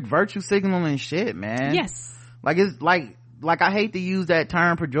weird virtue signaling shit, man. Yes. Like, it's like I hate to use that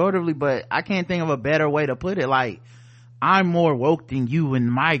term pejoratively, but I can't think of a better way to put it. Like, I'm more woke than you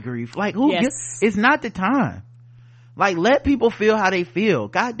in my grief. Like, it's not the time. Like, let people feel how they feel.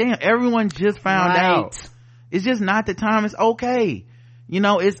 Goddamn, everyone just found out. It's just not the time. It's okay. You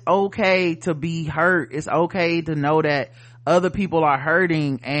know, it's okay to be hurt. It's okay to know that other people are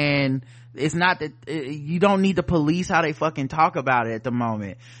hurting, and it's not that you don't need to police how they fucking talk about it at the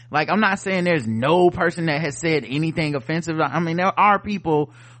moment. Like, I'm not saying there's no person that has said anything offensive. I mean, there are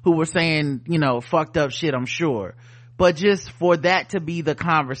people who were saying, you know, fucked up shit, I'm sure. But just for that to be the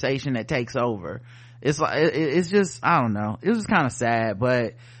conversation that takes over, it's like, it's just, I don't know. It was kind of sad,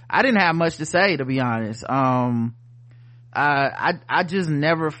 but I didn't have much to say, to be honest. I just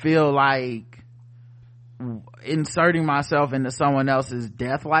never feel like inserting myself into someone else's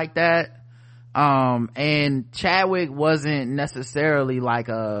death like that. And Chadwick wasn't necessarily like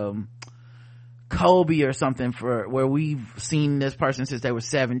Kobe or something, for where we've seen this person since they were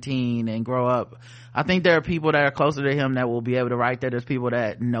 17 and grow up. I think there are people that are closer to him that will be able to write that. There's people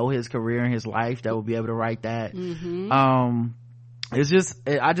that know his career and his life that will be able to write that. It's just,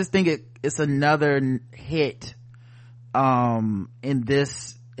 I just think it's another hit in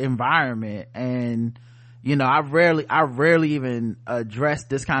this environment. And you know, I rarely even address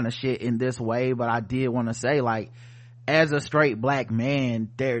this kind of shit in this way, but I did want to say, like, as a straight black man,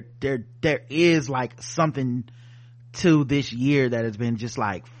 there is like something to this year that has been just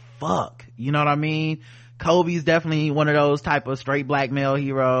like, fuck, you know what I mean? Kobe's definitely one of those type of straight black male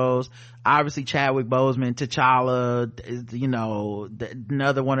heroes. Obviously Chadwick Boseman, T'Challa is, you know,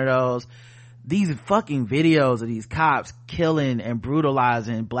 another one of those. These fucking videos of these cops killing and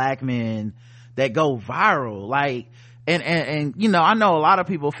brutalizing black men that go viral, like, and you know, I know a lot of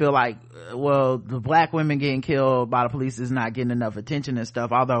people feel like, well, the black women getting killed by the police is not getting enough attention and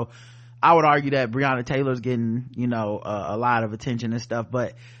stuff, although I would argue that Breonna Taylor's getting, you know, a lot of attention and stuff.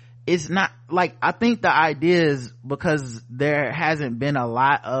 But it's not, like, I think the idea is because there hasn't been a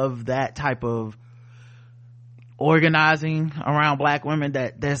lot of that type of organizing around black women,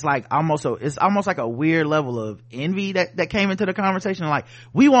 that's like it's almost like a weird level of envy that came into the conversation. Like,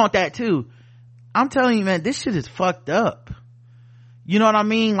 we want that too. I'm telling you, man, this shit is fucked up. You know what I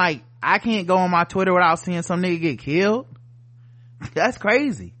mean? Like, I can't go on my Twitter without seeing some nigga get killed. That's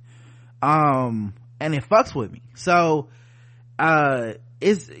crazy. And it fucks with me. So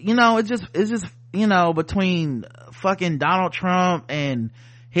it's just between fucking Donald Trump and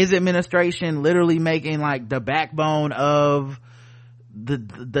his administration literally making like the backbone of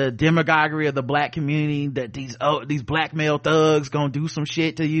the demagoguery of the black community, that these black male thugs gonna do some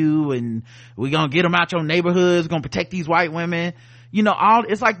shit to you and we gonna get them out your neighborhoods, gonna protect these white women,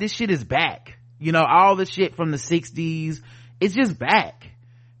 it's like this shit is back, all the shit from the 60s, it's just back.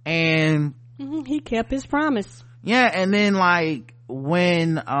 And he kept his promise. Yeah. And then like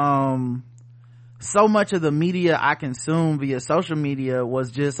when so much of the media I consume via social media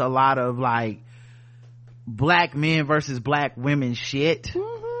was just a lot of like black men versus black women shit,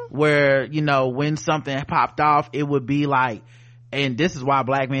 where when something popped off it would be like, and this is why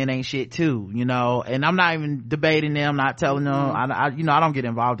black men ain't shit too, and I'm not even debating them, not telling them, I don't get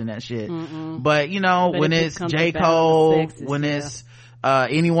involved in that shit. But when it's J. Cole, when it's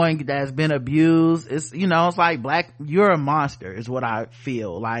anyone that's been abused, it's it's like you're a monster is what I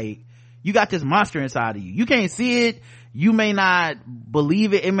feel like. You got this monster inside of you, you can't see it, you may not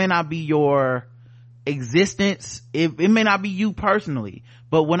believe it, it may not be your existence, it may not be you personally,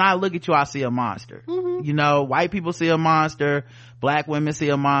 but when I look at you I see a monster. White people see a monster, black women see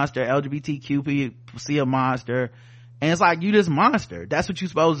a monster, LGBTQ people see a monster, and it's like, you this monster, that's what you're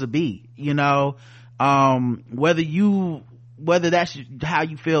supposed to be, whether that's how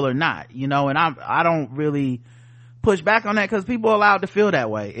you feel or not, and I don't really push back on that, because people are allowed to feel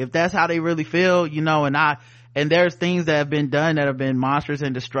that way if that's how they really feel, and there's things that have been done that have been monstrous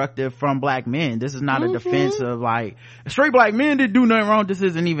and destructive from black men. This is not a defense of like straight black men didn't do nothing wrong. This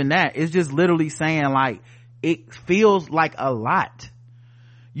isn't even that. It's just literally saying like it feels like a lot,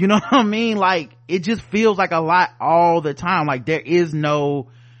 you know what I mean? Like it just feels like a lot all the time. Like there is no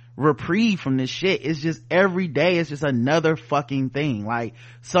reprieve from this shit. It's just every day it's just another fucking thing. Like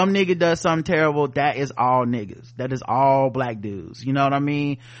some nigga does something terrible, that is all niggas, that is all black dudes, you know what I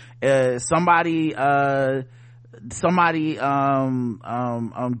mean? Somebody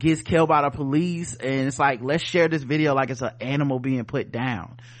gets killed by the police, and it's like, let's share this video like it's an animal being put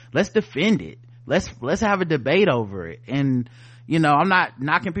down, let's defend it, let's have a debate over it. And I'm not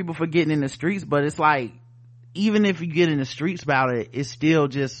knocking people for getting in the streets, but it's like, even if you get in the streets about it, it's still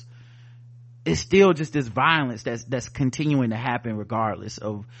just this violence that's continuing to happen regardless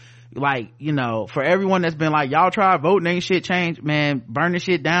of, like, for everyone that's been like, y'all try voting, ain't shit changed, man, burn the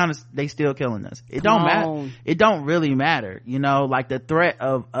shit down, they still killing us. It don't matter, it don't really matter, like the threat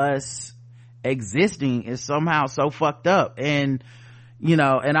of us existing is somehow so fucked up. And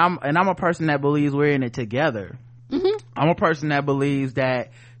and I'm a person that believes we're in it together. I'm a person that believes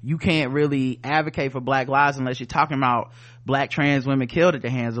that you can't really advocate for black lives unless you're talking about black trans women killed at the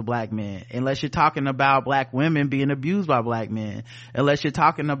hands of black men, unless you're talking about black women being abused by black men, unless you're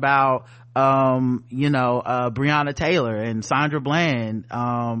talking about Breonna Taylor and Sandra Bland.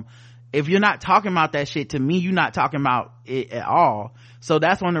 If you're not talking about that shit, to me you're not talking about it at all. So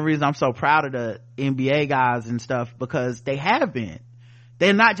that's one of the reasons I'm so proud of the NBA guys and stuff, because they have been.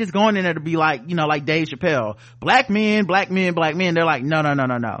 They're not just going in there to be like, like Dave Chappelle, black men. They're like,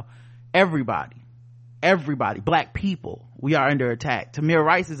 no. Everybody, black people, we are under attack. Tamir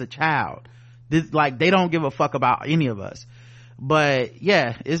Rice is a child. They don't give a fuck about any of us. But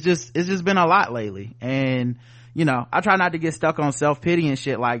yeah, it's just been a lot lately. And, I try not to get stuck on self-pity and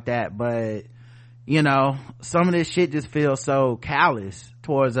shit like that, but, some of this shit just feels so callous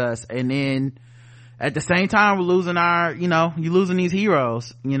towards us. And then, at the same time, we're losing you're losing these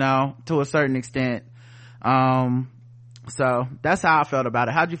heroes, to a certain extent. So that's how I felt about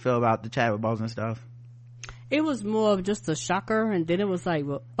it. How'd you feel about the Chadwick Boseman stuff? It was more of just a shocker, and then it was like,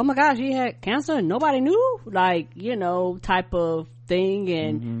 well, oh my gosh, he had cancer and nobody knew, type of thing.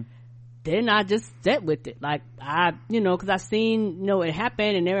 And then I just sat with it. Like cause I seen, it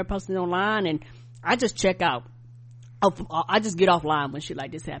happen, and they were posting online, and I just check out. I just get offline when shit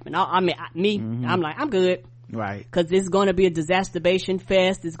like this happen. I'm like, I'm good. Right. Cause it's gonna be a disasterbation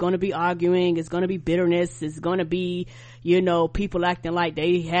fest. It's gonna be arguing. It's gonna be bitterness. It's gonna be, people acting like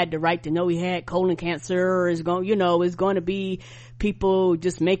they had the right to know he had colon cancer. It's gonna be people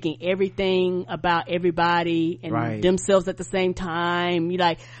just making everything about everybody and themselves at the same time.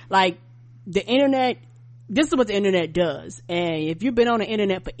 Like the internet, this is what the internet does. And if you've been on the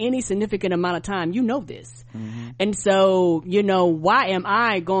internet for any significant amount of time, you know this. And so, why am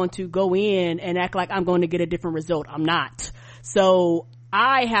I going to go in and act like I'm going to get a different result? I'm not. So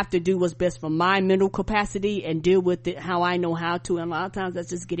I have to do what's best for my mental capacity and deal with it how I know how to. And a lot of times that's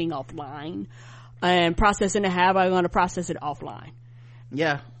just getting offline and processing it how I'm going to process it offline.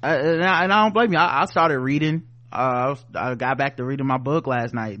 Yeah. And I don't blame you. I started reading. I got back to reading my book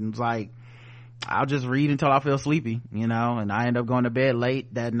last night, and it's like, I'll just read until I feel sleepy, and I end up going to bed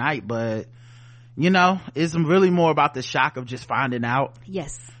late that night. But it's really more about the shock of just finding out.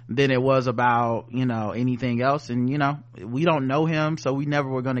 Yes. Than it was about anything else. And we don't know him, so we never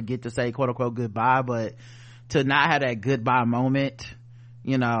were going to get to say quote unquote goodbye. But to not have that goodbye moment,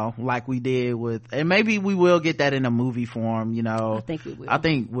 like we did with, and maybe we will get that in a movie form. I think we will. I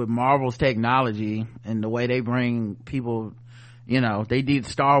think with Marvel's technology and the way they bring people, they did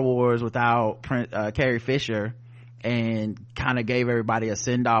Star Wars without Carrie Fisher and kind of gave everybody a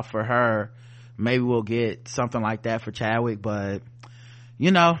send off for her. Maybe we'll get something like that for Chadwick. But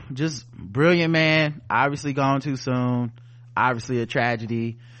just brilliant man, obviously gone too soon, obviously a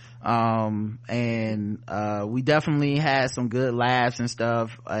tragedy. We definitely had some good laughs and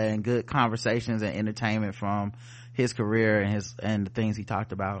stuff, and good conversations and entertainment from his career and the things he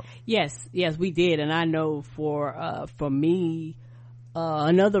talked about. Yes, we did. And I know for me,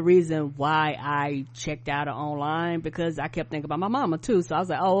 another reason why I checked out of online, because I kept thinking about my mama too. So I was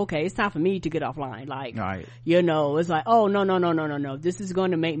like, oh, okay, it's time for me to get offline. Like, right. It's like, oh, no. This is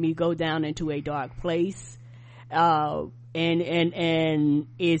going to make me go down into a dark place. And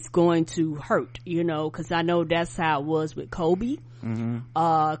it's going to hurt, cause I know that's how it was with Kobe.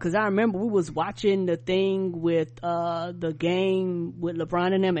 Cause I remember we was watching the thing with, the game with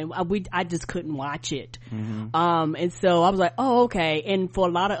LeBron and them, and I just couldn't watch it. And so I was like, oh, okay. And for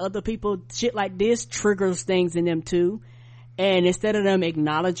a lot of other people, shit like this triggers things in them too. And instead of them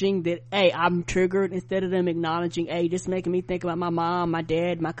acknowledging that, hey, I'm triggered, instead of them acknowledging, hey, this making me think about my mom, my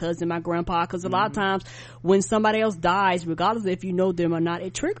dad, my cousin, my grandpa, because a lot of times when somebody else dies, regardless if you know them or not,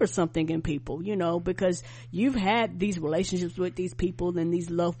 it triggers something in people, because you've had these relationships with these people and these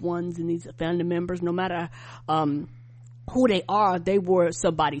loved ones and these family members, no matter who they are, they were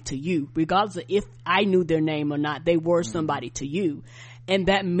somebody to you, regardless of if I knew their name or not. They were somebody to you. And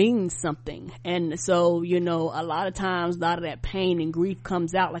that means something. And so, a lot of times, a lot of that pain and grief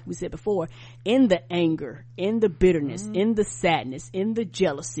comes out, like we said before, in the anger, in the bitterness, in the sadness, in the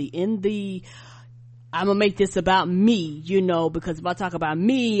jealousy, in the, I'm gonna make this about me, because if I talk about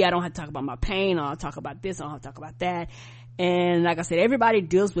me, I don't have to talk about my pain, or I'll talk about this, or I'll talk about that. And like I said, everybody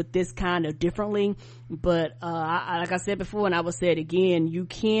deals with this kind of differently. But, like I said before, and I will say it again, you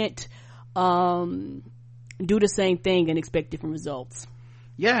can't, do the same thing and expect different results.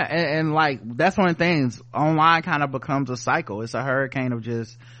 Yeah, and like that's one of the things, online kind of becomes a cycle. It's a hurricane of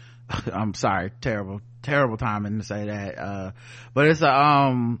just I'm sorry, terrible timing to say that, but it's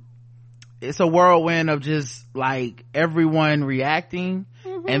a whirlwind of just like everyone reacting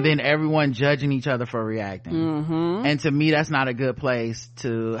and then everyone judging each other for reacting. And to me, that's not a good place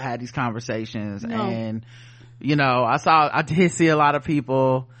to have these conversations. No. And I did see a lot of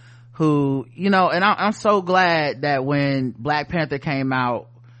people who, and I'm so glad that when Black Panther came out,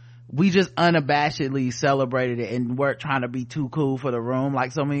 we just unabashedly celebrated it and weren't trying to be too cool for the room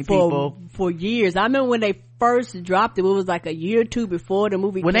like so many people. For years. I remember when they first dropped it was like a year or two before the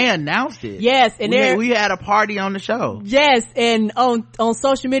movie came. They announced it. Yes. And we had a party on the show. Yes. And on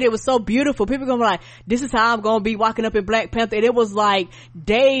social media, it was so beautiful. People gonna be like, this is how I'm gonna be walking up in Black Panther. And it was like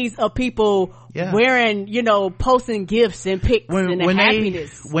days of people wearing, posting gifts and pics and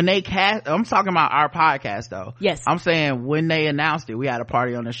happiness. When they cast, I'm talking about our podcast though. Yes. I'm saying when they announced it, we had a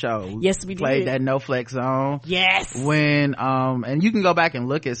party on the show. Yes, we played that No Flex Zone. Yes. When, and you can go back and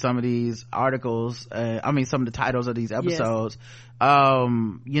look at some of these articles, some of the titles of these episodes.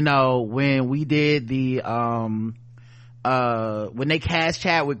 Yes. When we did the, when they cast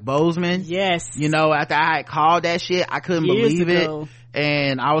Chadwick Boseman. Yes. After I had called that shit, I couldn't believe it.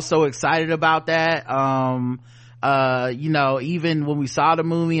 And I was so excited about that. Even when we saw the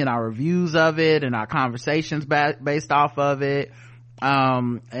movie and our reviews of it and our conversations based off of it.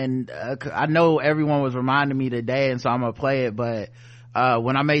 I know everyone was reminding me today, and so I'm gonna play it, but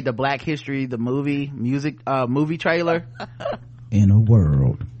when I made the Black History, the movie trailer. In a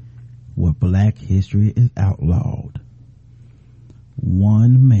world where Black history is outlawed,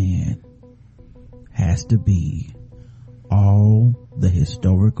 one man has to be all the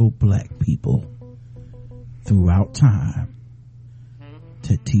historical Black people throughout time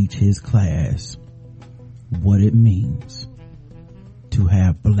to teach his class what it means to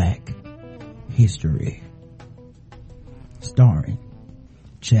have Black history. Starring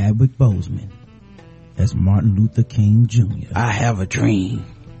Chadwick Boseman as Martin Luther King Jr. I have a dream.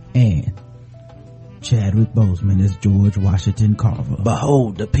 And Chadwick Boseman as George Washington Carver.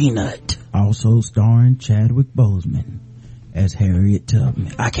 Behold the peanut. Also starring Chadwick Boseman as Harriet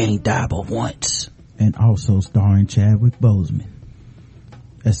Tubman. I can't die but once. And also starring Chadwick Boseman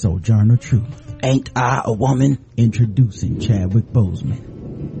as Sojourner Truth. Ain't I a woman? Introducing Chadwick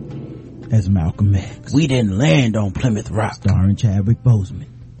Boseman as Malcolm X. We didn't land on Plymouth Rock. Starring Chadwick Boseman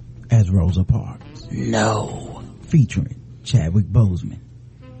as Rosa Parks. No. Featuring Chadwick Boseman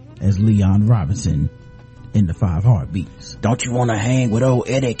as Leon Robinson in The 5 Heartbeats. Don't you want to hang with old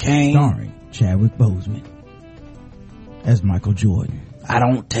Eddie Kane? Starring Chadwick Boseman as Michael Jordan. I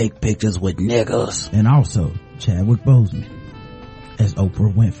don't take pictures with niggas. And also Chadwick Boseman as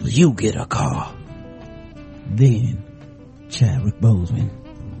Oprah Winfrey. You get a car. Then Chadwick Boseman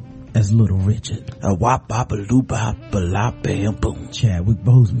as Little Richard. A wop bop a loop bop a la bam boom. Chadwick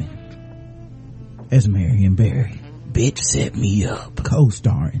Boseman as Marion Barry. Bitch set me up.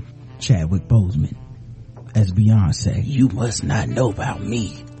 Co-starring Chadwick Boseman as Beyonce. You must not know about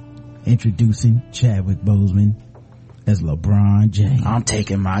me. Introducing Chadwick Boseman as LeBron James. I'm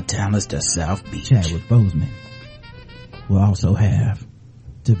taking my talents to South Beach. Chadwick Boseman will also have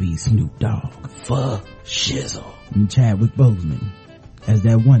to be Snoop Dogg. For shizzle. And Chadwick Boseman as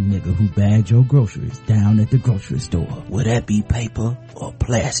that one nigga who bagged your groceries down at the grocery store. Would that be paper or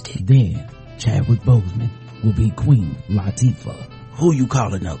plastic? Then Chadwick Boseman will be Queen Latifah. Who you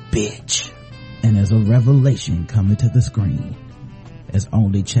calling a bitch? And as a revelation coming to the screen, as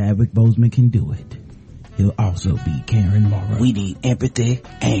only Chadwick Boseman can do it, he'll also be Karen Morrow. We need empathy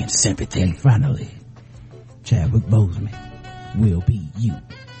and sympathy. And finally, Chadwick Boseman will be you.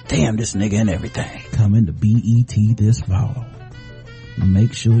 Damn this nigga and everything. Coming to BET this fall.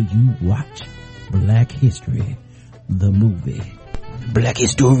 Make sure you watch Black History, the movie. Black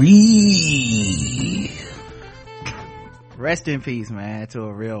History. Rest in peace, man, to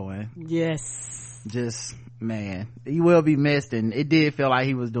a real one. Yes. Just, man, he will be missed, and it did feel like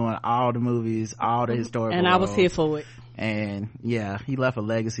he was doing all the movies, all the historical and I was roles. here for it. And yeah, he left a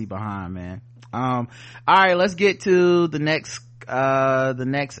legacy behind, man. All right, let's get to the next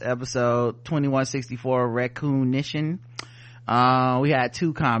episode, 2164 Raccoonition. We had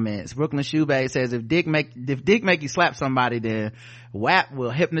 2 comments. Brooklyn Shoebay says, if dick make you slap somebody, then WAP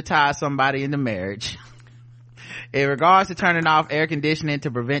will hypnotize somebody into marriage. In regards to turning off air conditioning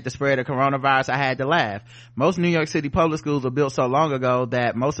to prevent the spread of coronavirus, I had to laugh. Most New York City public schools were built so long ago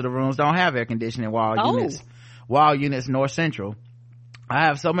that most of the rooms don't have air conditioning wall units north central. I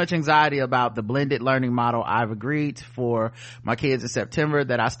have so much anxiety about the blended learning model I've agreed for my kids in September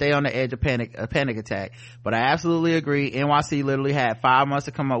that I stay on the edge of a panic attack. But I absolutely agree. NYC literally had 5 months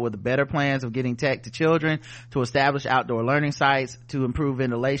to come up with better plans of getting tech to children, to establish outdoor learning sites, to improve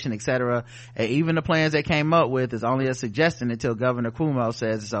ventilation, etc. And even the plans they came up with is only a suggestion until Governor Cuomo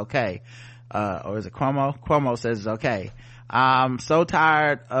says it's okay. Or is it Cuomo? Cuomo says it's okay. I'm so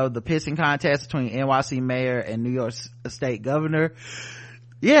tired of the pissing contest between NYC mayor and New York state governor.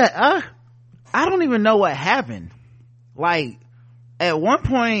 Yeah, I don't even know what happened. Like, at one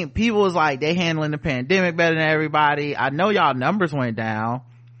point, people was like, they handling the pandemic better than everybody. I know y'all numbers went down.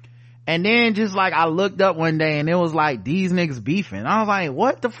 And then just like, I looked up one day and it was like, these niggas beefing. I was like,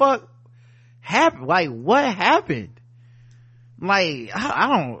 what the fuck happened? Like, what happened? Like,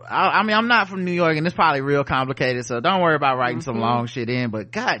 I mean, I'm not from New York and it's probably real complicated, so don't worry about writing some long shit in,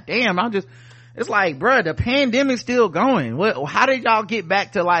 but god damn, it's like, bruh, the pandemic's still going. How did y'all get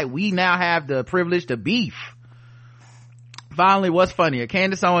back to like, we now have the privilege to beef? Finally, what's funnier?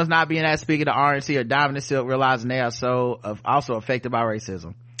 Candace Owens not being asked to speak at the RNC or Diamond Silk realizing they are also affected by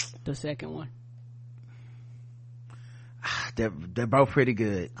racism? The second one. They're both pretty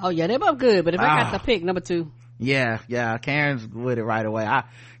good. Oh yeah, they're both good, but if I got to pick number 2. Yeah, Karen's with it right away.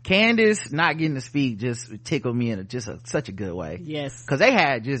 Candace not getting to speak just tickled me in such a good way. Yes. Cause they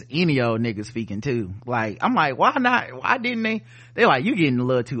had just any old nigga speaking too. Like, I'm like, why not? Why didn't they? They're like, you getting a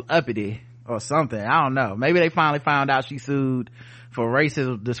little too uppity or something. I don't know. Maybe they finally found out she sued for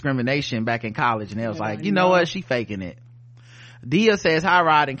racist discrimination back in college and they was like, you know what? She faking it. Dia says, hi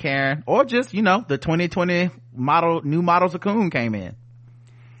Rod and Karen. Or just, the 2020 new models of Coon came in.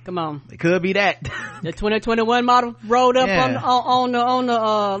 Come on. It could be that. The 2021 model rolled up on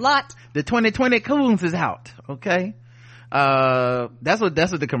the lot. The 2020 Coons is out. Okay. That's what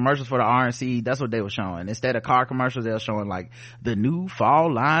the commercials for the RNC, that's what they were showing. Instead of car commercials, they were showing like the new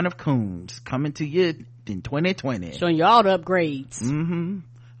fall line of Coons coming to you in 2020. Showing you all the upgrades. Mm-hmm.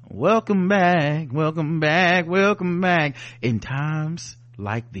 Welcome back in times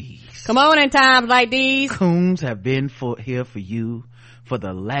like these. Come on, in times like these. Coons have been here for you for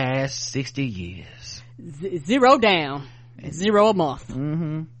the last 60 years. Zero down. 0 a month.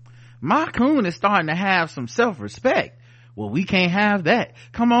 Mm-hmm. My coon is starting to have some self-respect. Well, we can't have that.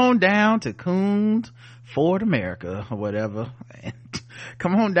 Come on down to Coons Ford America or whatever.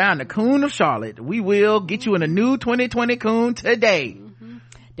 Come on down to Coon of Charlotte. We will get you in a new 2020 Coon today.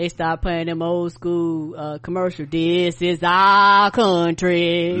 they start playing them old school commercial. This is our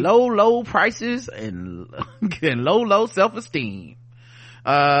country. Low prices and low self-esteem.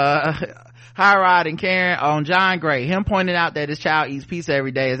 High Rod and Karen on John Gray, him pointing out that his child eats pizza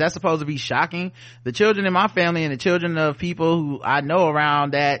every day. Is that supposed to be shocking? The children in my family and the children of people who I know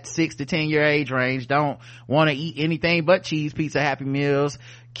around that 6 to 10 year age range don't want to eat anything but cheese, pizza, Happy Meals,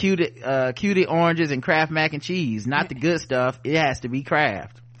 cutie oranges, and Kraft mac and cheese. Not the good stuff. It has to be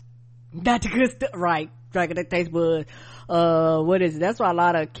Kraft. Not the good stuff. Right. Dragging that taste bud. What is it? That's why a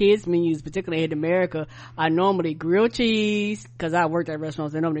lot of kids menus, particularly in America, are normally grilled cheese, cause I worked at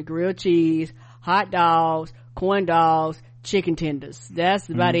restaurants, they're normally grilled cheese, hot dogs, corn dogs, chicken tenders. That's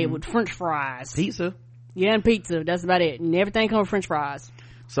about it, with French fries. Pizza. Yeah, and pizza. That's about it. And everything comes with French fries.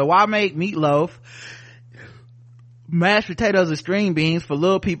 So why make meatloaf, mashed potatoes, and string beans for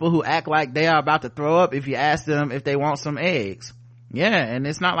little people who act like they are about to throw up if you ask them if they want some eggs? Yeah, and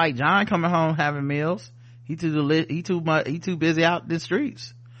it's not like John coming home having meals. He too busy out in the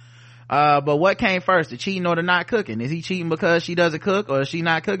streets. But what came first, the cheating or the not cooking? Is he cheating because she doesn't cook, or is she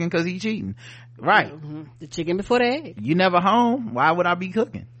not cooking because he cheating? Right. Mm-hmm. The chicken before the egg. You never home. Why would I be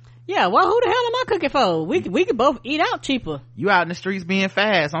cooking? Yeah, well, who the hell am I cooking for? We could both eat out cheaper. You out in the streets being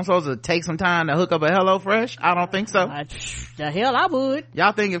fast. I'm supposed to take some time to hook up a HelloFresh? I don't think so. The hell I would.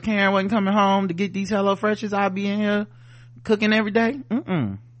 Y'all think if Karen wasn't coming home to get these HelloFreshes, I'd be in here cooking every day?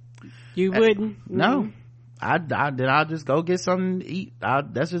 You wouldn't? No. I'll just go get something to eat.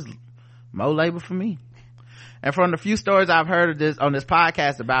 That's just more labor for me. And from the few stories I've heard of this on this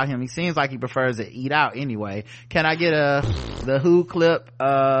podcast about him, he seems like he prefers to eat out anyway. Can I get the Who clip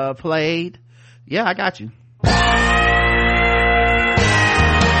played? Yeah, I got you.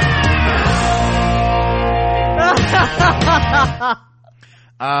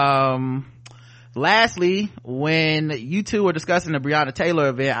 Lastly, when you two were discussing the Breonna Taylor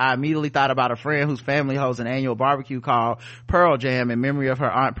event, I immediately thought about a friend whose family hosts an annual barbecue called Pearl Jam in memory of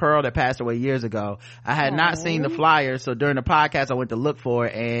her Aunt Pearl that passed away years ago. I had not seen the flyer, so during the podcast I went to look for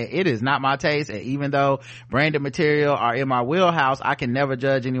it, and it is not my taste. And even though branded material are in my wheelhouse, I can never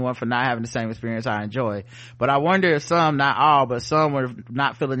judge anyone for not having the same experience I enjoy. But I wonder if some, not all, but some were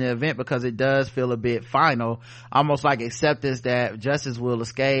not feeling the event because it does feel a bit final, almost like acceptance that justice will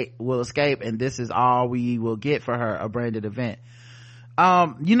escape, and this is all we will get for her, a branded event.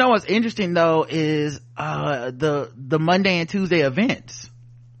 You know what's interesting though is the Monday and Tuesday events.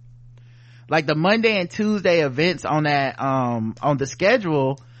 Like the Monday and Tuesday events on that on the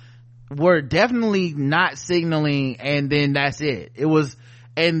schedule were definitely not signaling and then that's it. It was,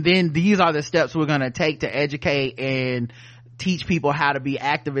 and then these are the steps we're gonna take to educate and teach people how to be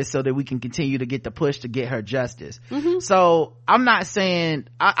activists so that we can continue to get the push to get her justice. So I'm not saying,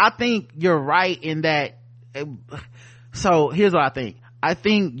 I think you're right in that. So here's what I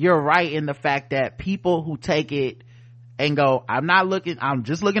think you're right in the fact that people who take it and go, I'm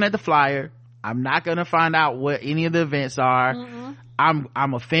just looking at the flyer, I'm not gonna find out what any of the events are, I'm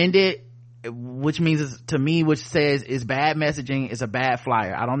offended, which means to me, which says it's bad messaging, it's a bad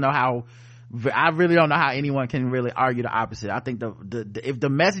flyer. I really don't know how anyone can really argue the opposite. I think if the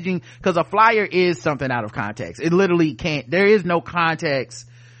messaging, because a flyer is something out of context. It literally there is no context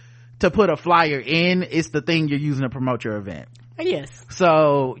to put a flyer in. It's the thing you're using to promote your event. Yes.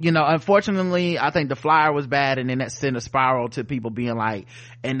 So, unfortunately, I think the flyer was bad, and then that sent a spiral to people being like,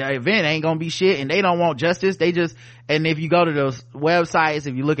 and the event ain't gonna be shit, and they don't want justice. And if you go to those websites,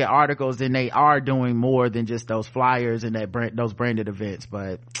 if you look at articles, then they are doing more than just those flyers and those branded events,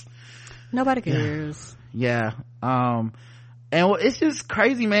 but nobody cares. Yeah. And it's just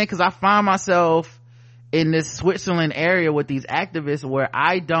crazy, man, because I find myself in this Switzerland area with these activists where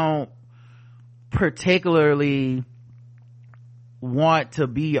I don't particularly want to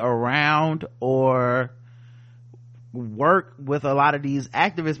be around or work with a lot of these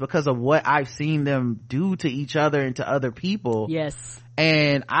activists because of what I've seen them do to each other and to other people. Yes.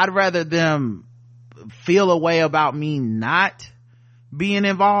 And I'd rather them feel a way about me not being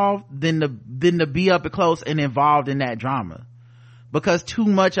involved than to be up close and involved in that drama, because too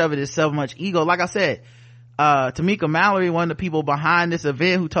much of it is so much ego. Like I said, Tamika Mallory, one of the people behind this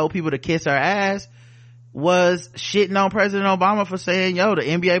event who told people to kiss her ass, was shitting on President Obama for saying, the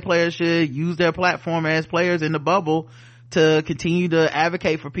NBA players should use their platform as players in the bubble to continue to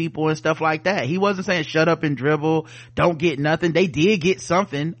advocate for people and stuff like that. He wasn't saying shut up and dribble, don't get nothing. They did get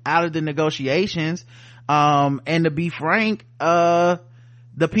something out of the negotiations. And to be frank, the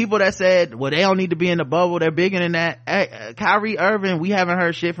people that said, well, they don't need to be in the bubble, they're bigger than that. Kyrie Irving, we haven't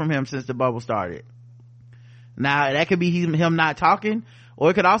heard shit from him since the bubble started. Now, that could be him not talking, or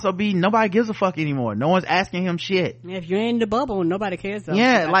it could also be nobody gives a fuck anymore. No one's asking him shit. If you're in the bubble, nobody cares. Though,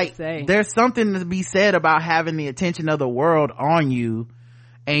 yeah, like there's something to be said about having the attention of the world on you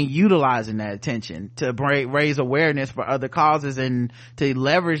and utilizing that attention to raise awareness for other causes and to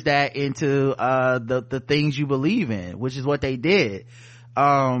leverage that into the things you believe in, which is what they did.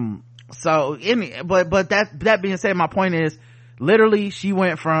 But that being said, my point is, literally, she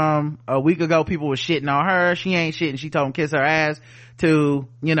went from a week ago people were shitting on her, she ain't shit and she told him kiss her ass, to,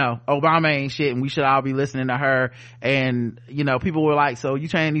 Obama ain't shit and we should all be listening to her. And, people were like, so you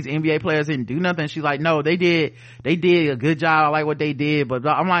saying these NBA players didn't do nothing? She's like, no, they did a good job. I like what they did. But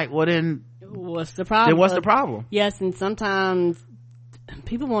I'm like, well then, what's the problem? Then what's the problem? Yes, and sometimes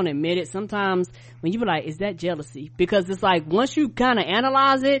people won't admit it. Sometimes when you be like, is that jealousy? Because it's like, once you kind of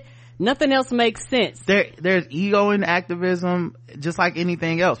analyze it, nothing else makes sense. There's ego in activism, just like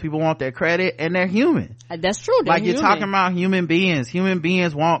anything else. People want their credit, and they're human. That's true. Like, you're talking about human beings. Human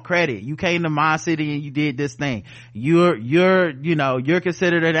beings want credit. You came to my city and you did this thing. You're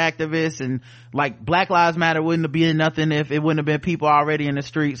considered an activist, and like Black Lives Matter wouldn't have been nothing if it wouldn't have been people already in the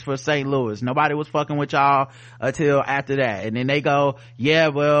streets for St. Louis. Nobody was fucking with y'all until after that. And then they go, yeah,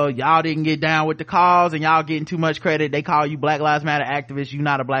 well, y'all didn't get down with the cause and y'all getting too much credit. They call you Black Lives Matter activists. You're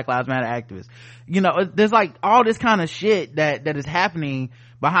not a Black Lives Matter activist. There's like all this kind of shit that is happening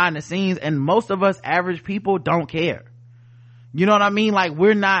behind the scenes, and most of us average people don't care. You know what I mean? Like,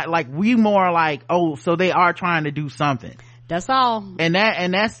 we're not like, we more like, oh, so they are trying to do something. That's all. And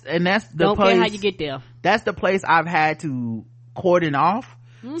that's the don't place, care how you get there. That's the place I've had to cordon off,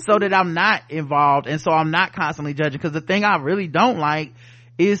 so that I'm not involved, and so I'm not constantly judging. Because the thing I really don't like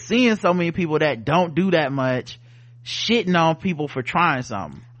is seeing so many people that don't do that much shitting on people for trying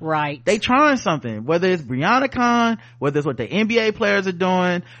something. Right. They trying something, whether it's Brianna Khan, whether it's what the NBA players are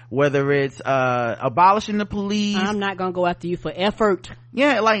doing, whether it's abolishing the police. I'm not gonna go after you for effort.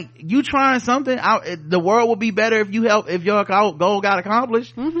 Yeah, like, you trying something. The world would be better if your goal got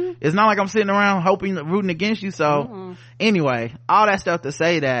accomplished. It's not like I'm sitting around rooting against you. So anyway, all that stuff to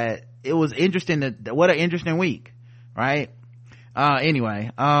say that it was interesting. What an interesting week, right?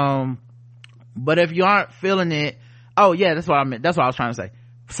 Anyway, but if you aren't feeling it, oh yeah, that's what I meant. That's what I was trying to say.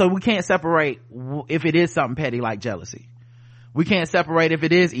 So we can't separate if it is something petty like jealousy. We can't separate if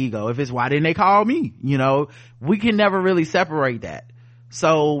it is ego, if it's why didn't they call me. We can never really separate that.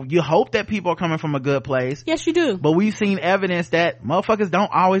 So you hope that people are coming from a good place. Yes, you do. But we've seen evidence that motherfuckers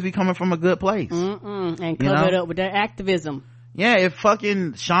don't always be coming from a good place. And cover it up with their activism. Yeah, if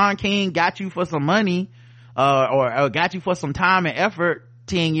fucking Sean King got you for some money or got you for some time and effort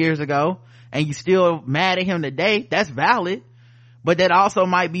 10 years ago and you still mad at him today, that's valid. But that also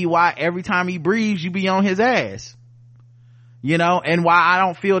might be why every time he breathes, you be on his ass. And why I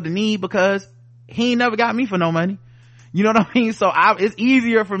don't feel the need, because he ain't never got me for no money. You know what I mean? So it's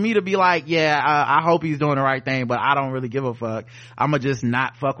easier for me to be like, yeah, I hope he's doing the right thing, but I don't really give a fuck. I'ma just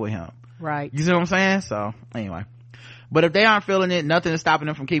not fuck with him. Right. You see what I'm saying? So anyway. But if they aren't feeling it, nothing is stopping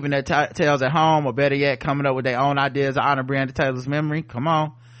them from keeping their tails at home, or better yet, coming up with their own ideas to honor Breonna Taylor's memory. Come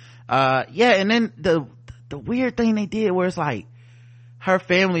on. Yeah, and then the weird thing they did where it's like, her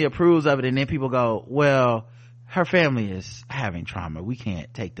family approves of it, and then people go, well, her family is having trauma, we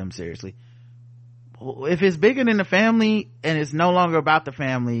can't take them seriously. If it's bigger than the family and it's no longer about the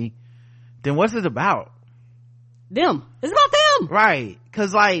family, then what's it about? Them. It's about them. Right.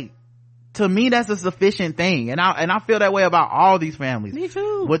 Because like, to me, that's a sufficient thing, and I feel that way about all these families. Me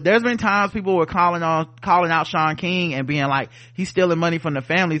too. But there's been times people were calling out Sean King and being like, he's stealing money from the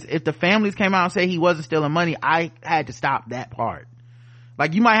families. If the families came out and said he wasn't stealing money, I had to stop that part.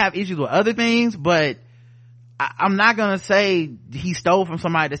 Like, you might have issues with other things, but I'm not gonna say he stole from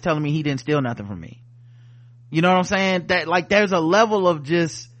somebody that's telling me he didn't steal nothing from me. You know what I'm saying? That, like, there's a level of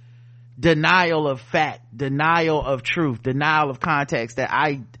just denial of fact, denial of truth, denial of context that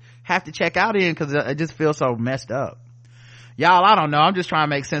I have to check out in, because it just feels so messed up. Y'all, I don't know, I'm just trying to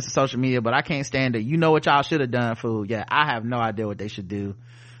make sense of social media, but I can't stand it. You know what y'all should have done, fool. Yeah, I have no idea what they should do.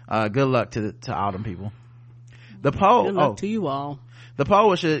 Good luck to all them people. The poll, good luck to you all. The poll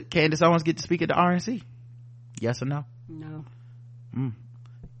was, should Candace Owens get to speak at the RNC? Yes or no? No.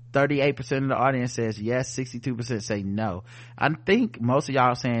 38% of the audience says yes, 62% say no. I think most of y'all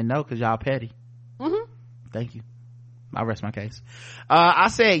are saying no because y'all petty. Thank you. I'll rest my case. I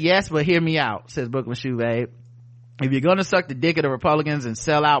said yes, but hear me out, says Brooklyn Shoe Babe. If you're gonna suck the dick of the Republicans and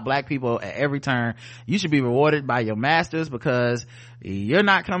sell out black people at every turn, you should be rewarded by your masters, because you're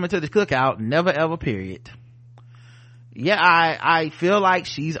not coming to the cookout, never ever, period. Yeah, I feel like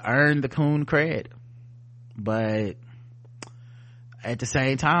she's earned the coon cred, but at the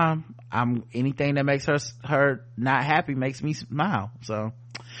same time, anything that makes her not happy makes me smile. So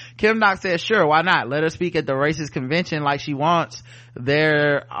Kim Knox says, sure, why not? Let her speak at the racist convention like she wants.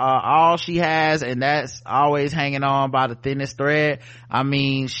 They're all she has, and that's always hanging on by the thinnest thread. I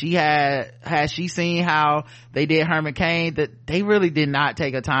mean, has she seen how they did Herman Cain? That they really did not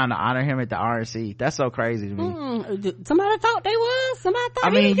take a time to honor him at the RNC. That's so crazy to me. Somebody thought they was. Somebody thought. I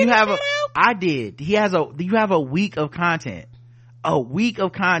mean, I did. You have a week of content. A week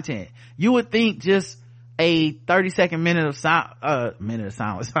of content. You would think just a 30-second minute of silence,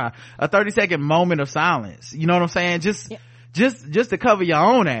 a 30-second moment of silence. You know what I'm saying? Just to cover your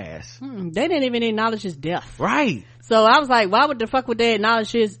own ass. They didn't even acknowledge his death. Right. So I was like, why would the fuck would they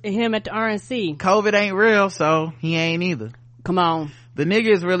acknowledge him at the RNC? COVID ain't real, so he ain't either. Come on. The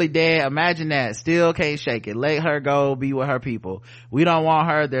nigga is really dead. Imagine that. Still can't shake it. Let her go be with her people. We don't want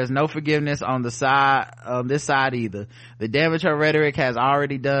her. There's no forgiveness on this side either. The damage her rhetoric has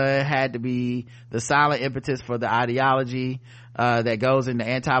already done had to be the silent impetus for the ideology that goes into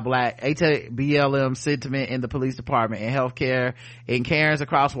anti-BLM sentiment in the police department and healthcare, in Karens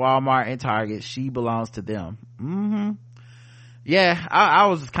across Walmart and Target. She belongs to them. Yeah, I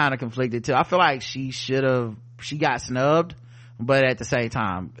was kind of conflicted too. I feel like she got snubbed, but at the same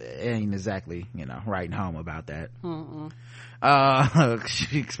time, it ain't exactly, writing home about that.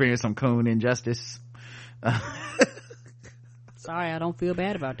 She experienced some coon injustice. Sorry, I don't feel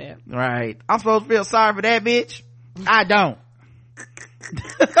bad about that. Right. I'm supposed to feel sorry for that bitch? I don't.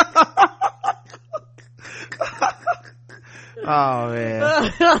 Oh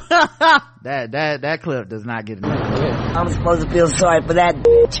man. that clip does not get enough. I'm supposed to feel sorry for that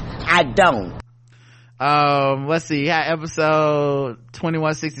bitch. I don't. Let's see. Episode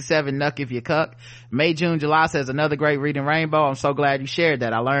 2167, Nuck If You Cuck. May, June, July says, another great reading rainbow. I'm so glad you shared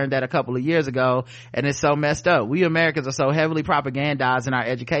that. I learned that a couple of years ago, and it's so messed up. We Americans are so heavily propagandized in our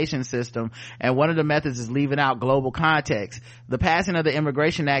education system, and one of the methods is leaving out global context. The passing of the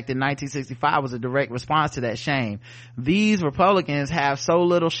Immigration Act in 1965 was a direct response to that shame. These Republicans have so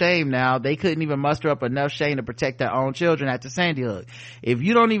little shame now, they couldn't even muster up enough shame to protect their own children at the Sandy Hook. If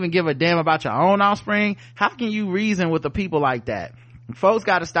you don't even give a damn about your own offspring, how can you reason with the people like that? Folks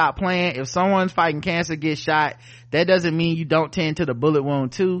gotta stop playing. If someone's fighting cancer gets shot, that doesn't mean you don't tend to the bullet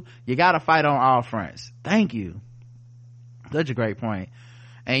wound too. You gotta fight on all fronts. Thank you. Such a great point.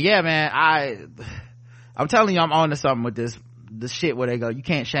 And yeah, man, I'm telling you, I'm on to something with the shit where they go, you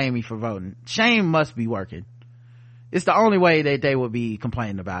can't shame me for voting. Shame must be working. It's the only way that they would be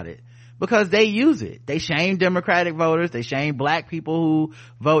complaining about it, because they use it. They shame Democratic voters. They shame black people who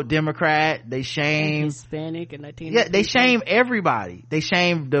vote Democrat. They shame Hispanic and Latino. Yeah, they shame everybody. They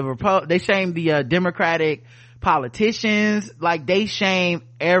shame the Democratic politicians. Like, they shame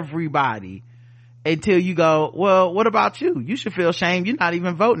everybody until you go, well, what about you? You should feel shame. You're not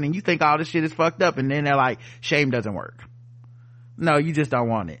even voting and you think all this shit is fucked up. And then they're like, shame doesn't work. No, you just don't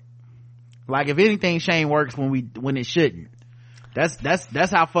want it. Like, if anything, shame works when it shouldn't.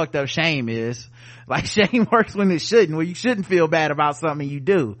 That's how fucked up shame is. Like, shame works when it shouldn't, when you shouldn't feel bad about something you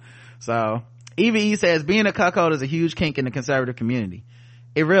do. So Evie says, being a cuckold is a huge kink in the conservative community.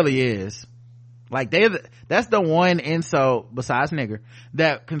 It really is. Like, that's the one insult besides nigger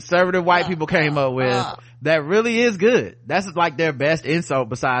that conservative white people came up with that really is good. That's like their best insult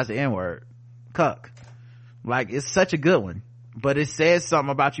besides the N-word. Cuck. Like, it's such a good one, but it says something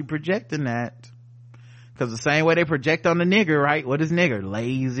about you projecting that. Because the same way they project on the nigger, right? What is nigger?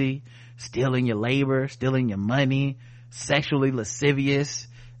 Lazy, stealing your labor, stealing your money, sexually lascivious,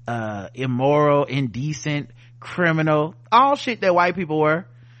 immoral, indecent, criminal, all shit that white people were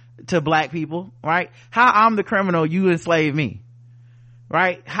to black people, right? How I'm the criminal, you enslave me,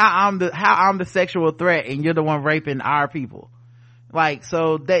 right? How I'm the sexual threat and you're the one raping our people. Like,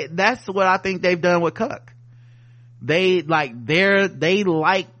 so that's what I think they've done with cuck. They like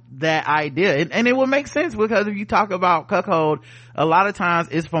that idea, and it would make sense, because if you talk about cuckold, a lot of times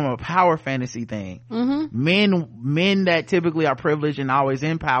it's from a power fantasy thing. Men that typically are privileged and always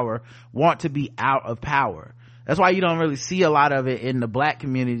in power want to be out of power. That's why you don't really see a lot of it in the black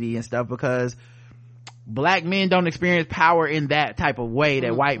community and stuff, because black men don't experience power in that type of way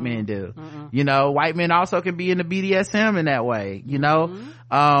that white men do. White men also can be in the BDSM in that way,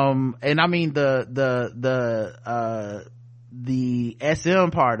 and I mean the SM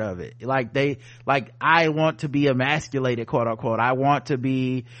part of it, I want to be emasculated, quote unquote. I want to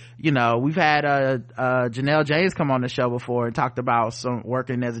be, we've had Janelle James come on the show before and talked about some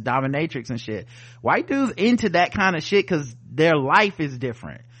working as a dominatrix and shit. White dudes into that kind of shit because their life is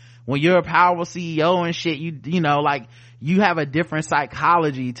different. When you're a powerful CEO and shit, you have a different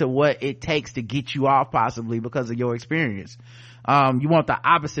psychology to what it takes to get you off, possibly because of your experience. You want the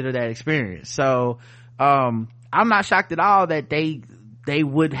opposite of that experience. So I'm not shocked at all that they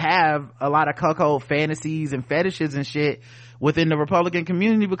would have a lot of cuckold fantasies and fetishes and shit within the Republican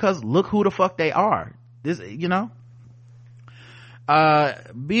community, because look who the fuck they are. This, you know,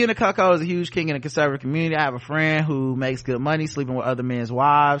 being a cuckold is a huge king in the conservative community. I have a friend who makes good money sleeping with other men's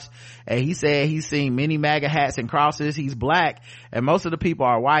wives, and he said he's seen many MAGA hats and crosses. He's black, and most of the people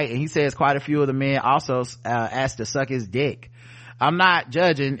are white, and he says quite a few of the men also asked to suck his dick. I'm not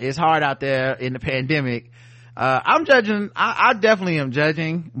judging. It's hard out there in the pandemic. I'm judging. I definitely am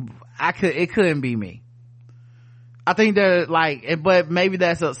judging. It couldn't be me. I think that, like, but maybe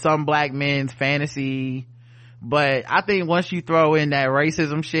that's some black men's fantasy. But I think once you throw in that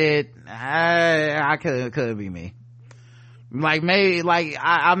racism shit, I could be me. Like, maybe, like,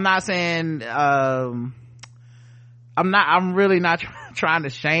 I'm not saying, I'm really not trying to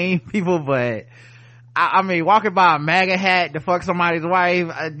shame people, but I mean, walking by a MAGA hat to fuck somebody's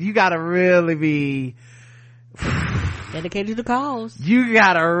wife, you gotta really be dedicated to the cause. You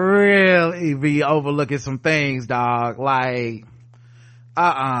gotta really be overlooking some things, dog. Like,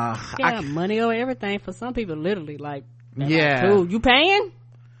 money over everything for some people, literally. Like, yeah, like, you paying?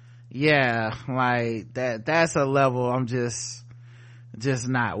 Yeah, like that's a level I'm just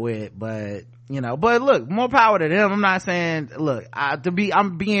not with. But you know, but look, more power to them. I'm not saying, look,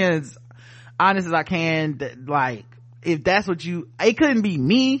 I'm being as honest as I can. Like, if that's what it couldn't be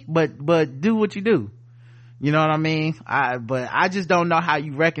me, but do what you do. You know what I mean? But I just don't know how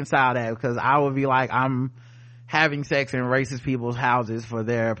you reconcile that, because I would be like, I'm having sex in racist people's houses for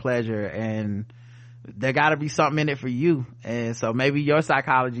their pleasure, and there gotta be something in it for you. And so maybe your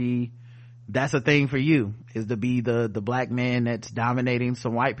psychology, that's a thing for you, is to be the black man that's dominating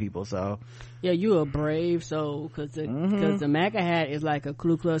some white people. So yeah, you are brave. So because the MAGA hat is like a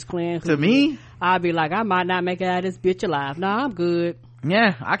Ku Klux Klan to me. I'd be like, I might not make it out of this bitch alive. No, I'm good.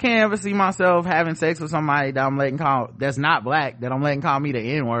 Yeah, I can't ever see myself having sex with somebody that that's not black, that I'm letting call me the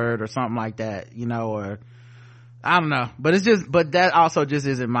N-word or something like that, you know, or I don't know. But but that also just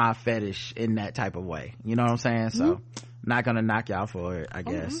isn't my fetish in that type of way. You know what I'm saying? So not gonna knock y'all for it, I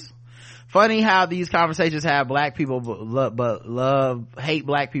guess. Funny how these conversations have black people but hate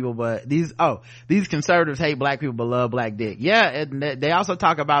black people, but these conservatives hate black people but love black dick. Yeah, and they also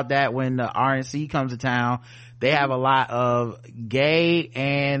talk about that when the RNC comes to town. They have a lot of gay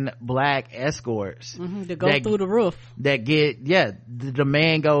and black escorts that go through the roof. That the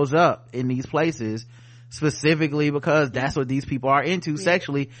demand goes up in these places, specifically because that's what these people are into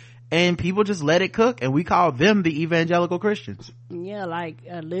sexually, and people just let it cook, and we call them the evangelical Christians. Yeah, like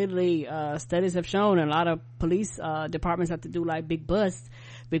literally studies have shown, and a lot of police departments have to do like big busts,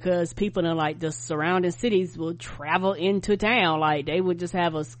 because people in like the surrounding cities will travel into town. Like, they would just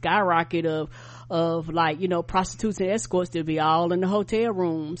have a skyrocket of like, you know, prostitutes and escorts to be all in the hotel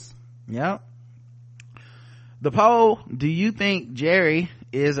rooms. Yep. The poll: do you think Jerry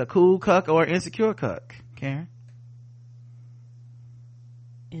is a cool cuck or insecure cuck, Karen?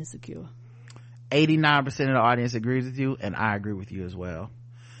 Insecure. 89% of the audience agrees with you, and I agree with you as well.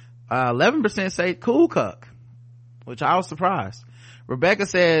 11% say cool cuck, which I was surprised. Rebecca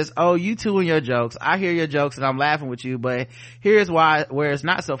says, oh, you two and your jokes. I hear your jokes and I'm laughing with you, but here's where it's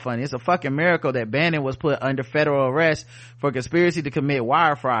not so funny. It's a fucking miracle that Bannon was put under federal arrest for conspiracy to commit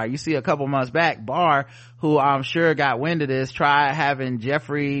wire fraud. You see, a couple months back, Barr, who I'm sure got wind of this, tried having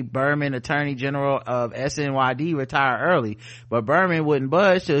Jeffrey Berman, Attorney General of SNYD, retire early, but Berman wouldn't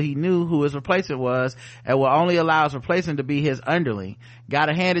budge till he knew who his replacement was, and will only allow his replacement to be his underling.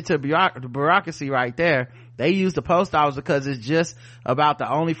 Gotta hand it to bureaucracy right there. They use the post office because it's just about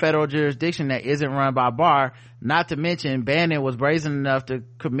the only federal jurisdiction that isn't run by Barr. Not to mention, Bannon was brazen enough to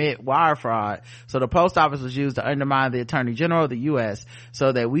commit wire fraud. So the post office was used to undermine the Attorney General of the U.S.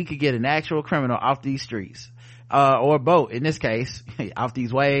 so that we could get an actual criminal off these streets. Or boat, in this case, off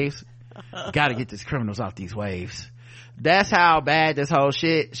these waves. Gotta get these criminals off these waves. That's how bad this whole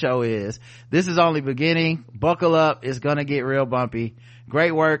shit show is. This is only beginning. Buckle up. It's gonna get real bumpy.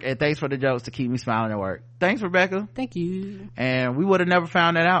 Great work, and thanks for the jokes to keep me smiling at work. Thanks, Rebecca. Thank you. And we would have never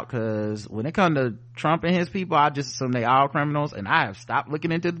found that out, because when it comes to Trump and his people, I just assume they all criminals, and I have stopped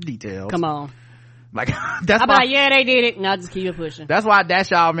looking into the details. Come on. Like, that's why, yeah, they did it. Now just keep it pushing. That's why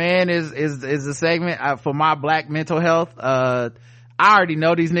That's Y'all Man is a segment for my black mental health. I already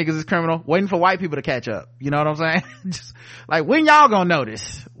know these niggas is criminal, waiting for white people to catch up. You know what I'm saying? Just like, when y'all gonna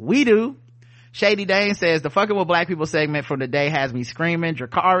notice? We do. Shady Dane says the fucking with black people segment from the day has me screaming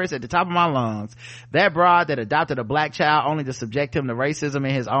Dracarys at the top of my lungs. That broad that adopted a black child only to subject him to racism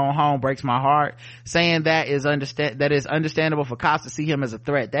in his own home breaks my heart. Saying that is understandable for cops to see him as a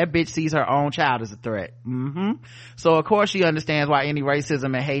threat. That bitch sees her own child as a threat. So of course she understands why any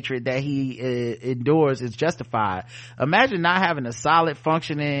racism and hatred that he endures is justified. Imagine not having a solid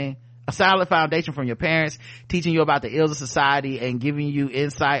foundation from your parents, teaching you about the ills of society and giving you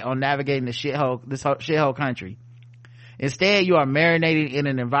insight on navigating this shithole country. Instead, you are marinating in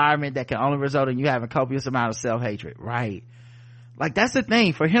an environment that can only result in you having copious amount of self-hatred. Right. Like, that's the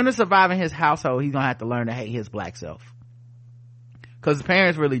thing. For him to survive in his household, he's gonna have to learn to hate his black self. Cause the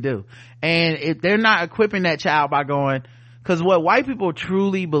parents really do. And if they're not equipping that child by going, cause what white people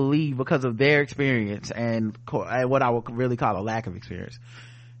truly believe because of their experience and what I would really call a lack of experience,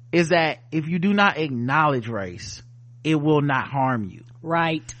 is that if you do not acknowledge race, it will not harm you.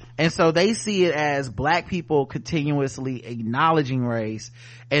 Right. And so they see it as black people continuously acknowledging race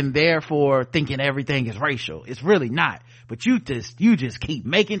and therefore thinking everything is racial. It's really not. But you just keep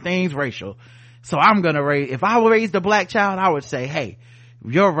making things racial. So if I raised a black child, I would say, hey,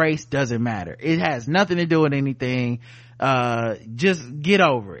 your race doesn't matter. It has nothing to do with anything. Just get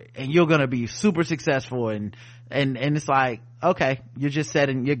over it and you're gonna be super successful. And it's like, okay, you're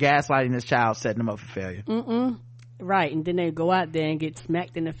gaslighting this child, setting them up for failure. Right. And then they go out there and get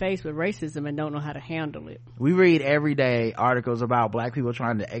smacked in the face with racism and don't know how to handle it. We read every day articles about black people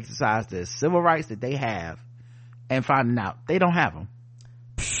trying to exercise the civil rights that they have and finding out they don't have them.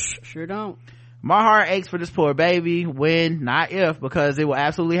 Sure don't. My heart aches for this poor baby when, not if, because it will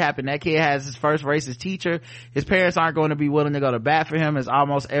absolutely happen. That kid has his first racist teacher. His parents aren't going to be willing to go to bat for him, as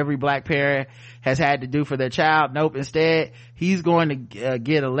almost every black parent has had to do for their child. Nope. Instead, he's going to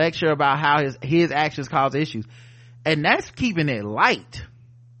get a lecture about how his actions cause issues. And that's keeping it light.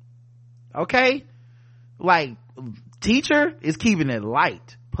 Okay? Like, teacher is keeping it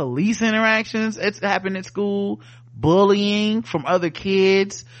light. Police interactions, it's happened at school. Bullying from other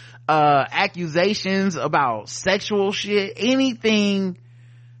kids. Accusations about sexual shit. Anything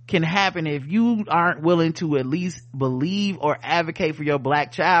can happen. If you aren't willing to at least believe or advocate for your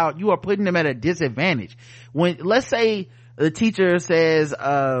black child, you are putting them at a disadvantage. When, let's say the teacher says,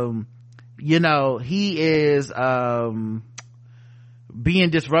 he is being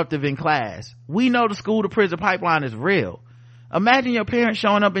disruptive in class. We know the school to prison pipeline is real. Imagine your parents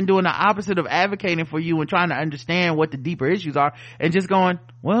showing up and doing the opposite of advocating for you and trying to understand what the deeper issues are and just going,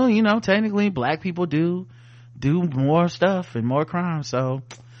 well, technically black people do more stuff and more crime. So,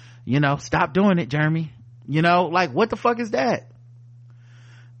 stop doing it, Jeremy. Like, what the fuck is that?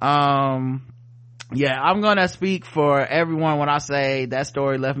 Yeah, I'm gonna speak for everyone when I say that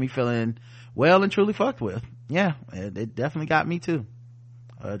story left me feeling well and truly fucked with. Yeah, it definitely got me too.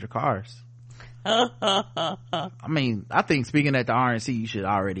 Dracarys. I mean, I think speaking at the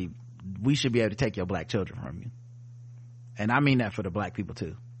RNC, we should be able to take your black children from you. And I mean that for the black people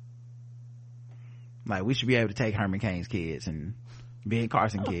too. Like, we should be able to take Herman Cain's kids and Ben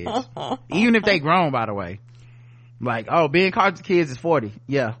Carson kids. Even if they grown, by the way. Like, oh, Ben Carson's kids is 40.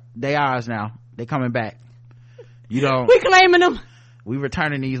 Yeah, they ours now. They coming back. We claiming them. We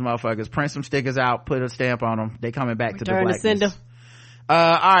returning these motherfuckers. Print some stickers out, put a stamp on them. They coming back to the blackness. All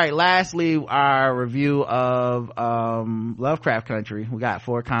right, lastly, our review of Lovecraft Country. We got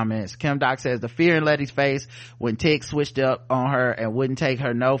 4 comments. Kim Doc says the fear in Letty's face when Tick switched up on her and wouldn't take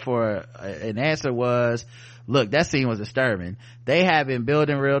her no for an answer was, look, that scene was disturbing. They have been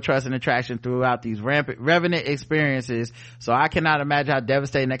building real trust and attraction throughout these revenant experiences, so I cannot imagine how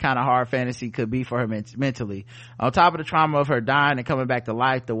devastating that kind of horror fantasy could be for her mentally. On top of the trauma of her dying and coming back to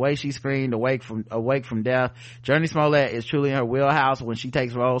life, the way she screamed awake from death, Jurnee Smollett is truly in her wheelhouse when she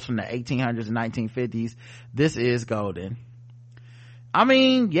takes roles from the 1800s and 1950s. This is golden. I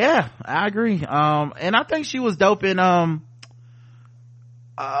mean, yeah, I agree. And I think she was dope in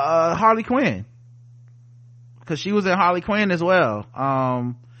Harley Quinn. Cause she was in Harley Quinn as well.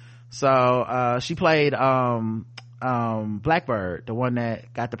 So she played Blackbird, the one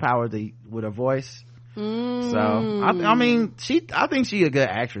that got the power with her voice. So I mean, I think she a good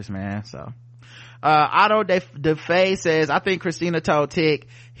actress, man. So Otto DeFay says, I think Christina told Tick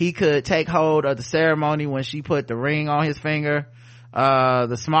he could take hold of the ceremony when she put the ring on his finger.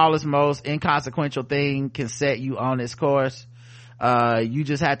 The smallest, most inconsequential thing can set you on its course. You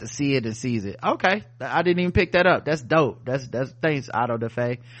just have to see it and seize it. Okay, I didn't even pick that up. That's dope. That's thanks, Otto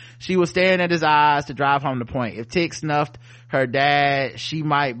DeFay. She was staring at his eyes to drive home the point. If Tick snuffed her dad, she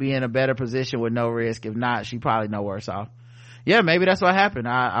might be in a better position with no risk. If not, she probably no worse off. Yeah, maybe that's what happened.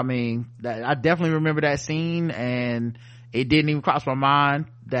 I mean, I definitely remember that scene, and it didn't even cross my mind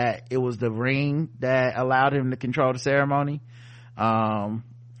that it was the ring that allowed him to control the ceremony.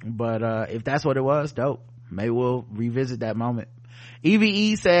 But if that's what it was, dope. Maybe we'll revisit that moment.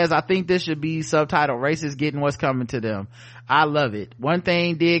 EVE says, I think this should be subtitled Racists Getting What's Coming to Them. I love it. One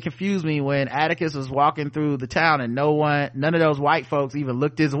thing did confuse me when Atticus was walking through the town and none of those white folks even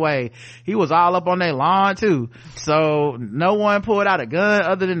looked his way. He was all up on their lawn too. So no one pulled out a gun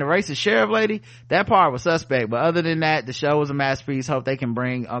other than the racist sheriff lady. That part was suspect, but other than that, the show was a masterpiece. Hope they can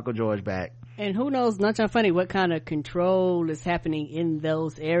bring Uncle George back. And who knows, not so funny, what kind of control is happening in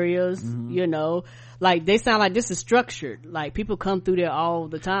those areas, you know? Like, they sound like this is structured. Like, people come through there all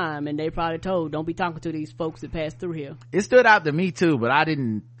the time, and they probably told, don't be talking to these folks that pass through here. It stood out to me, too, but I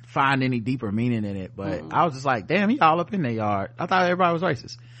didn't find any deeper meaning in it. But I was just like, damn, he all up in their yard. I thought everybody was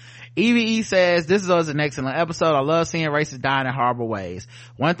racist. EVE says, this was an excellent episode. I love seeing racists dying in horrible ways.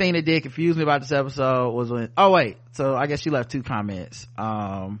 One thing that did confuse me about this episode was when, so I guess she left 2 comments.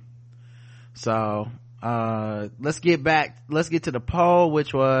 Let's get to the poll,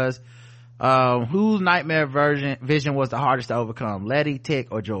 which was, whose nightmare vision was the hardest to overcome? Letty, Tick,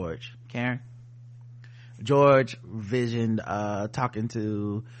 or George? Karen? George visioned, talking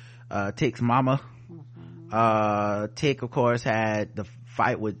to, Tick's mama. Tick, of course, had the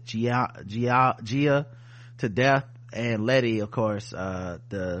fight with Gia to death, and Letty, of course,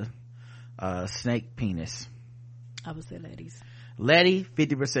 the, snake penis. I would say ladies. Letty,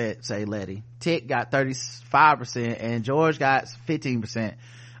 50% say Letty. Tick got 35% and George got 15%.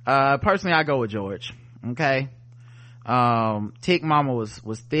 Personally, I go with George. Okay. Tick mama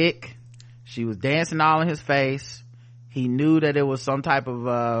was thick. She was dancing all in his face. He knew that it was some type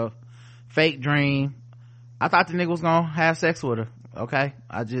of, fake dream. I thought the nigga was gonna have sex with her. Okay.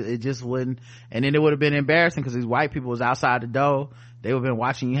 It just wouldn't. And then it would have been embarrassing because these white people was outside the door. They would have been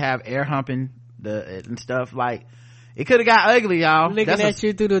watching you have air humping and stuff. Like, it could have got ugly, y'all. Looking at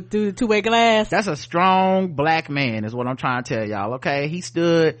you through the two-way glass. That's a strong black man is what I'm trying to tell y'all. Okay. He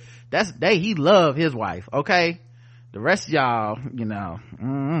stood, he loved his wife. Okay. The rest of y'all, you know,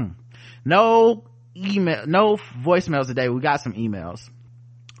 no email, no voicemails today. We got some emails.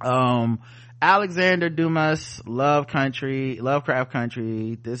 Alexander Dumas, Lovecraft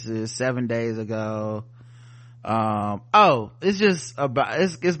Country. This is 7 days ago. It's just about,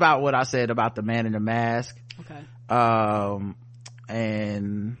 it's about what I said about the man in the mask. Okay.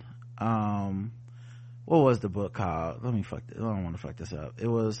 What was the book called? I don't want to fuck this up. It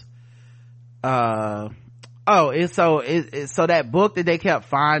was, so that book that they kept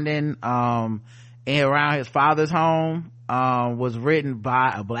finding, around his father's home, was written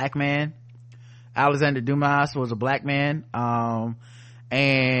by a black man. Alexander Dumas was a black man,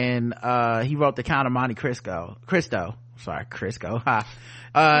 and he wrote The Count of Monte Cristo. That's the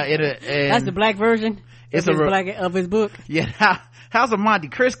black version of his book. Yeah. House of Monte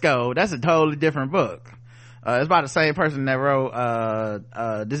Cristo, that's a totally different book. It's by the same person that wrote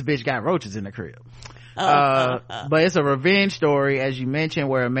This Bitch Got Roaches in the Crib. But it's a revenge story, as you mentioned,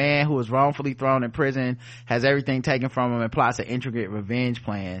 where a man who was wrongfully thrown in prison has everything taken from him and plots an intricate revenge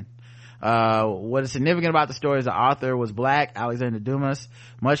plan. What is significant about the story is the author was black, Alexander Dumas.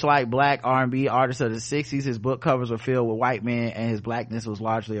 Much like black R&B artists of the 60s, his book covers were filled with white men, and his blackness was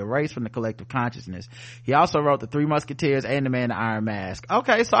largely erased from the collective consciousness. He also wrote The Three Musketeers and The Man in the Iron Mask.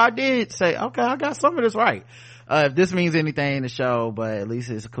 Okay, so I did say, okay, I got some of this right. If this means anything in the show, but at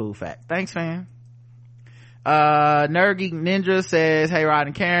least it's a cool fact. Thanks, fam. Nerd Geek Ninja says, hey Rod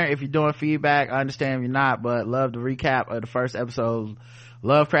and Karen, if you're doing feedback, I understand if you're not, but love the recap of the first episode,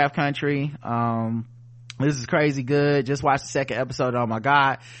 Lovecraft Country. This is crazy good. Just watched the second episode. Oh my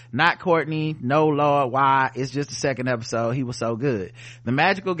god, not Courtney, no Lord, why? It's just the second episode. He was so good. The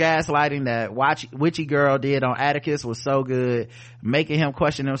magical gaslighting that witchy girl did on Atticus was so good, making him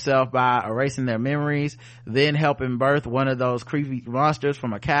question himself by erasing their memories, then helping birth one of those creepy monsters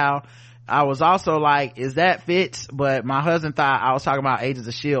from a cow. I was also like, is that Fitz? But my husband thought I was talking about Agents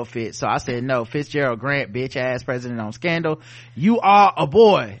of S.H.I.E.L.D. Fitz, so I said no. Fitzgerald Grant, bitch ass president on Scandal. You are a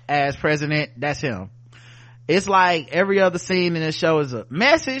boy ass president. That's him. It's like every other scene in this show is a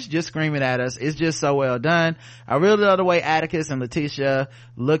message just screaming at us. It's just so well done. I really love the way Atticus and Letitia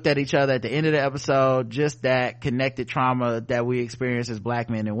looked at each other at the end of the episode, just that connected trauma that we experience as black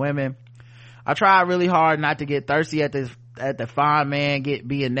men and women. I tried really hard not to get thirsty at the fine man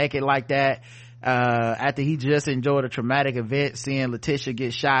being naked like that, after he just enjoyed a traumatic event, seeing Letitia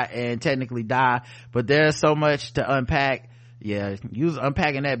get shot and technically die. But there's so much to unpack. Yeah, you was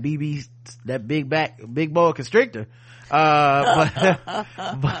unpacking that big boa constrictor. But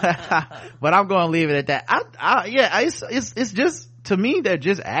I'm gonna leave it at that. It's just to me they're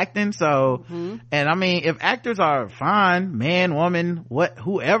just acting. So and I mean, if actors are fine, man, woman,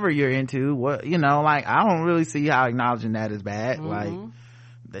 whoever you're into, what, you know, like I don't really see how acknowledging that is bad. Like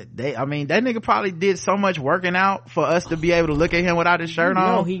I mean, that nigga probably did so much working out for us to be able to look at him without his shirt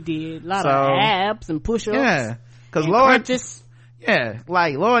on. No, he did a lot of abs and push-ups. Yeah, because Lord, crunches. yeah,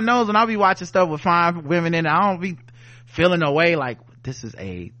 like Lord knows when I'll be watching stuff with fine women in it, I don't be feeling a way like this is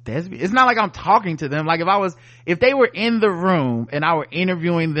a thespian. It's not like I'm talking to them. Like if they were in the room and I were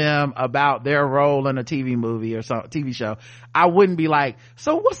interviewing them about their role in a TV movie or some TV show, I wouldn't be like,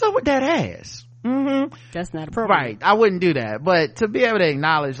 so what's up with that ass? That's not appropriate. Right, I wouldn't do that. But to be able to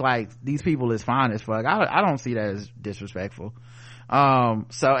acknowledge like these people is fine as fuck, I don't see that as disrespectful.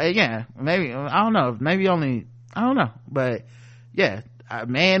 So yeah, maybe I don't know, maybe only I don't know, but yeah,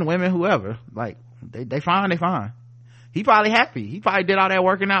 man, women, whoever, like they fine. He probably happy. He probably did all that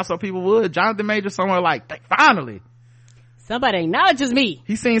working out so people would. Jonathan Majors somewhere like, finally somebody acknowledges me.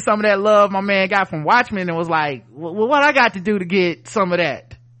 He seen some of that love my man got from Watchmen and was like, well, what I got to do to get some of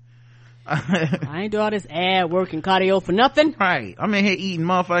that? I ain't do all this ad work and cardio for nothing. Right, I'm in here eating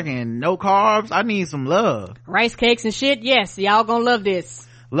motherfucking no carbs. I need some love. Rice cakes and shit. Yes, y'all gonna love this.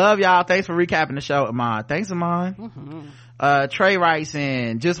 Love y'all. Thanks for recapping the show, Iman. Thanks, Iman. Trey writes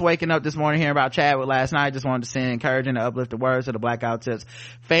in, just waking up this morning hearing about Chadwick last night. Just wanted to send encouraging and uplifting words to the Blackout Tips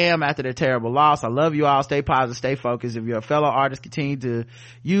fam after their terrible loss. I love you all. Stay positive, stay focused. If you're a fellow artist, continue to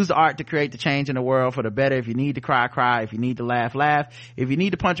use the art to create the change in the world for the better. If you need to cry, cry. If you need to laugh, laugh. If you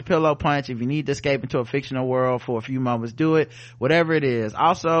need to punch a pillow, punch. If you need to escape into a fictional world for a few moments, do it. Whatever it is.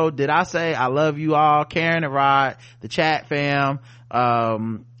 Also, did I say I love you all? Karen and Rod, the chat fam.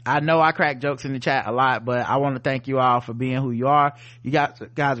 I know I crack jokes in the chat a lot, but I want to thank you all for being who you are. You guys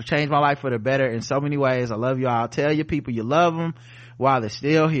have changed my life for the better in so many ways. I love you all. Tell your people you love them while they're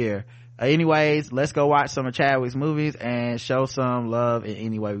still here. Anyways, let's go watch some of Chadwick's movies and show some love in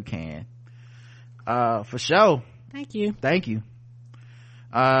any way we can. For sure. Thank you.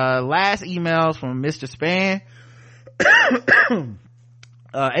 Last emails from Mr. Span.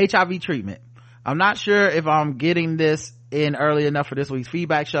 HIV treatment. I'm not sure if I'm getting this in early enough for this week's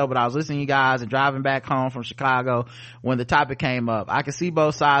feedback show, but I was listening to you guys and driving back home from Chicago when the topic came up. I can see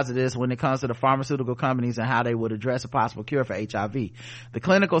both sides of this when it comes to the pharmaceutical companies and how they would address a possible cure for HIV. The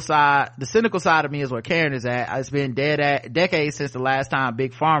cynical side of me is where Karen is at. It's been decades since the last time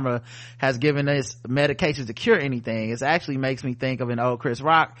Big Pharma has given us medications to cure anything. It actually makes me think of an old Chris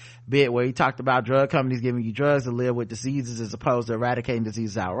Rock bit where he talked about drug companies giving you drugs to live with diseases as opposed to eradicating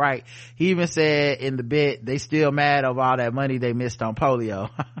diseases outright. He even said in the bit, they still mad over all that money they missed on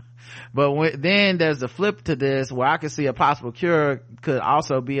polio. But then there's the flip to this where I can see a possible cure could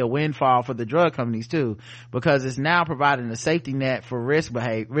also be a windfall for the drug companies too, because it's now providing a safety net for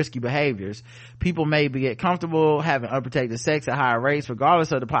risky behaviors. People may get comfortable having unprotected sex at higher rates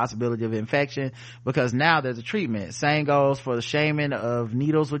regardless of the possibility of infection because now there's a treatment. Same goes for the sharing of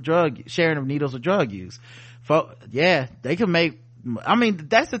needles with drug use. Yeah, they can make, I mean,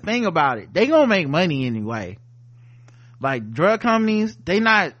 that's the thing about it. They gonna make money anyway. Like drug companies, they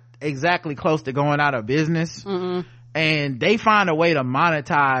not exactly close to going out of business. And they find a way to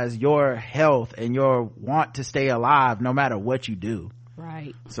monetize your health and your want to stay alive no matter what you do.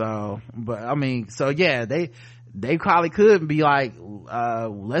 Right. So, but I mean, so yeah, they probably could be like,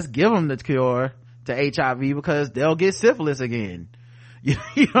 let's give them the cure to HIV because they'll get syphilis again. You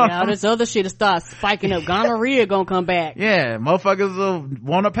know, yeah, this other shit will start spiking up. Gonorrhea gonna come back. Yeah, motherfuckers will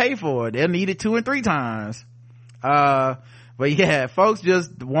want to pay for it. They'll need it 2 and 3 times. But yeah, folks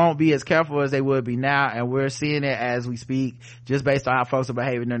just won't be as careful as they would be now, and we're seeing it as we speak, just based on how folks are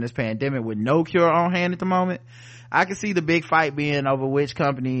behaving during this pandemic with no cure on hand at the moment. I can see the big fight being over which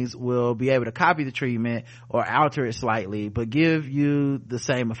companies will be able to copy the treatment or alter it slightly, but give you the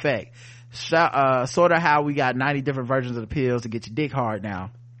same effect. Sort of how we got 90 different versions of the pills to get your dick hard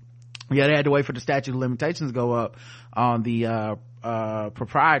now. Yeah, they had to wait for the statute of limitations to go up on the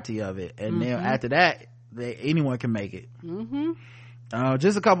propriety of it, and then after that, anyone can make it.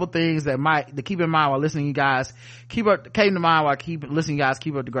 Just a couple things to keep in mind while listening. You guys keep up the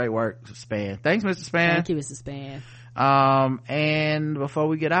great work, Span. Thanks, Mr. Span. Thank you, Mr. Span. And before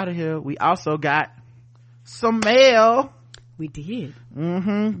we get out of here, we also got some mail. We did.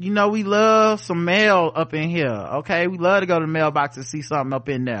 You know, we love some mail up in here. Okay, we love to go to the mailbox and see something up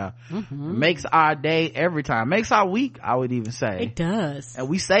in there. Makes our day every time, makes our week, I would even say. It does. And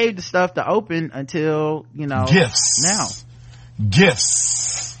we saved the stuff to open until, you know, gifts now.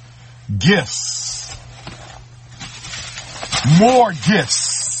 Gifts more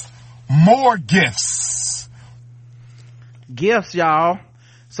gifts, y'all.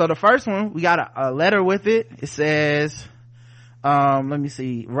 So the first one, we got a letter with it. It says, Let me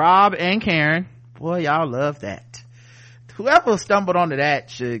see. Rob and Karen. Boy, y'all love that. Whoever stumbled onto that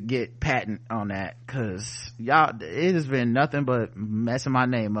should get patent on that, cause y'all, it has been nothing but messing my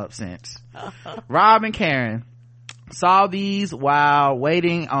name up since. Rob and Karen saw these while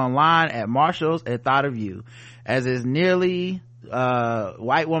waiting online at Marshall's and thought of you, as is nearly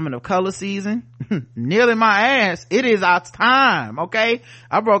white woman of color season. Nearly my ass. It is our time. Okay,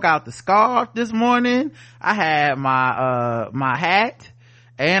 I broke out the scarf this morning. I had my hat,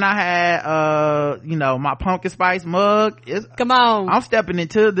 and I had my pumpkin spice mug. Come on, I'm stepping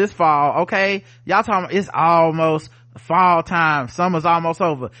into this fall. Okay, y'all talking about it's almost fall time, summer's almost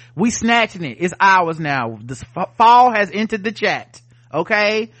over, we snatching it, it's ours now. This fall has entered the chat.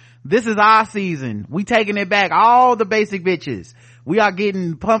 Okay, this is our season. We taking it back. All the basic bitches, we are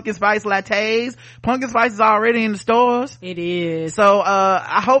getting pumpkin spice lattes. Pumpkin spice is already in the stores. It is. So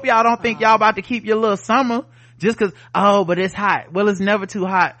I hope y'all don't think y'all about to keep your little summer just cause but it's hot. Well, it's never too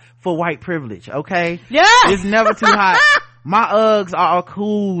hot for white privilege. Okay, yeah, it's never too hot. My Uggs are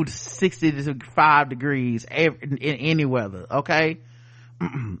cooled 65 degrees in any weather. Okay.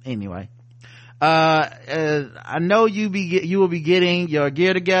 Anyway, I know you will be getting your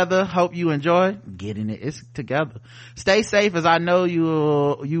gear together. Hope you enjoy getting it's together. Stay safe, as I know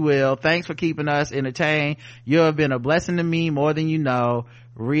you will. Thanks for keeping us entertained. You have been a blessing to me more than you know.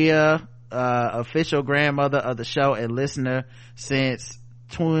 Rhea, official grandmother of the show and listener since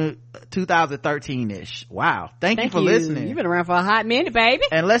 2013-ish. Wow. Thank you for listening. You've been around for a hot minute, baby.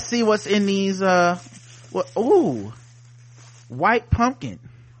 And let's see what's in these white pumpkin,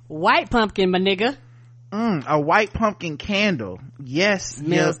 my nigga. A white pumpkin candle. Yes,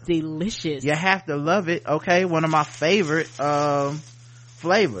 smells delicious. You have to love it. Okay, one of my favorite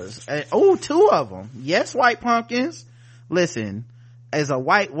flavors. Two of them. Yes, white pumpkins. Listen, as a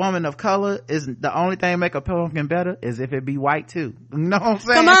white woman of color, is the only thing make a pumpkin better is if it be white too. You know what I'm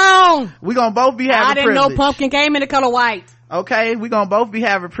saying? Come on, we gonna both be having I didn't privilege. know pumpkin came in the color white. Okay, we gonna both be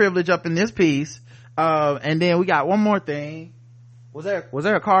having privilege up in this piece. And then we got one more thing. Was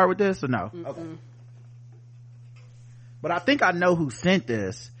there a card with this or no? Mm-mm. Okay, but I think I know who sent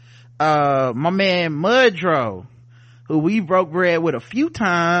this. My man Mudro, who we broke bread with a few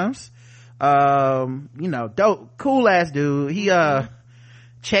times. Dope, cool ass dude. He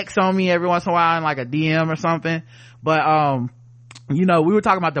checks on me every once in a while in like a DM or something. But we were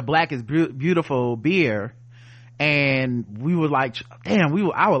talking about the Black is Beautiful beer, and we were like, damn,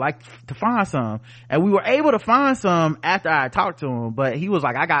 I would like to find some. And we were able to find some after I talked to him, but he was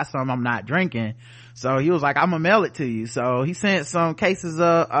like, I got some I'm not drinking. So he was like, I'm gonna mail it to you. So he sent some cases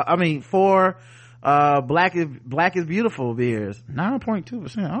of 4 Black is Beautiful beers,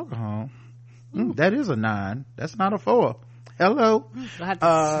 9.2% alcohol. That is a 9. That's not a 4. Hello.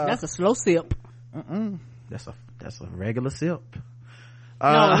 That's a slow sip. That's a regular sip. No,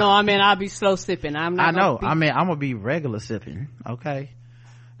 I mean, I'll be slow sipping. I'm not. I'm gonna be regular sipping. Okay.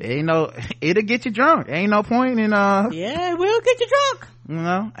 It'll get you drunk. Ain't no point in yeah, it will get you drunk.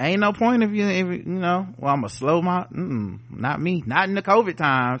 Ain't no point if well, I'm a slow not me. Not in the COVID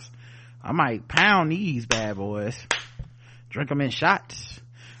times. I might pound these bad boys. Drink them in shots.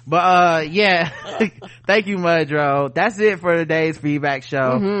 But yeah. Thank you, Mudro. That's it for today's feedback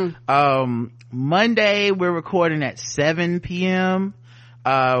show. Monday we're recording at 7 p.m.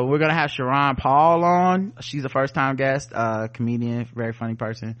 We're gonna have Sharon Paul on. She's a first time guest, comedian, very funny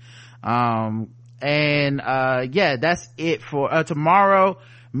person. That's it for tomorrow.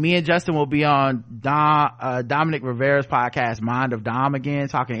 Me and Justin will be on Dominic Rivera's podcast Mind of Dom again,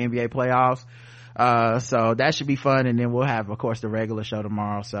 talking NBA playoffs. So that should be fun, and then we'll have, of course, the regular show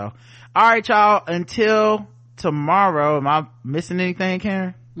tomorrow. So all right, y'all, until tomorrow. Am I missing anything,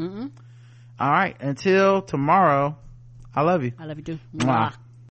 Karen? All right, until tomorrow, I love you. I love you too. Mwah.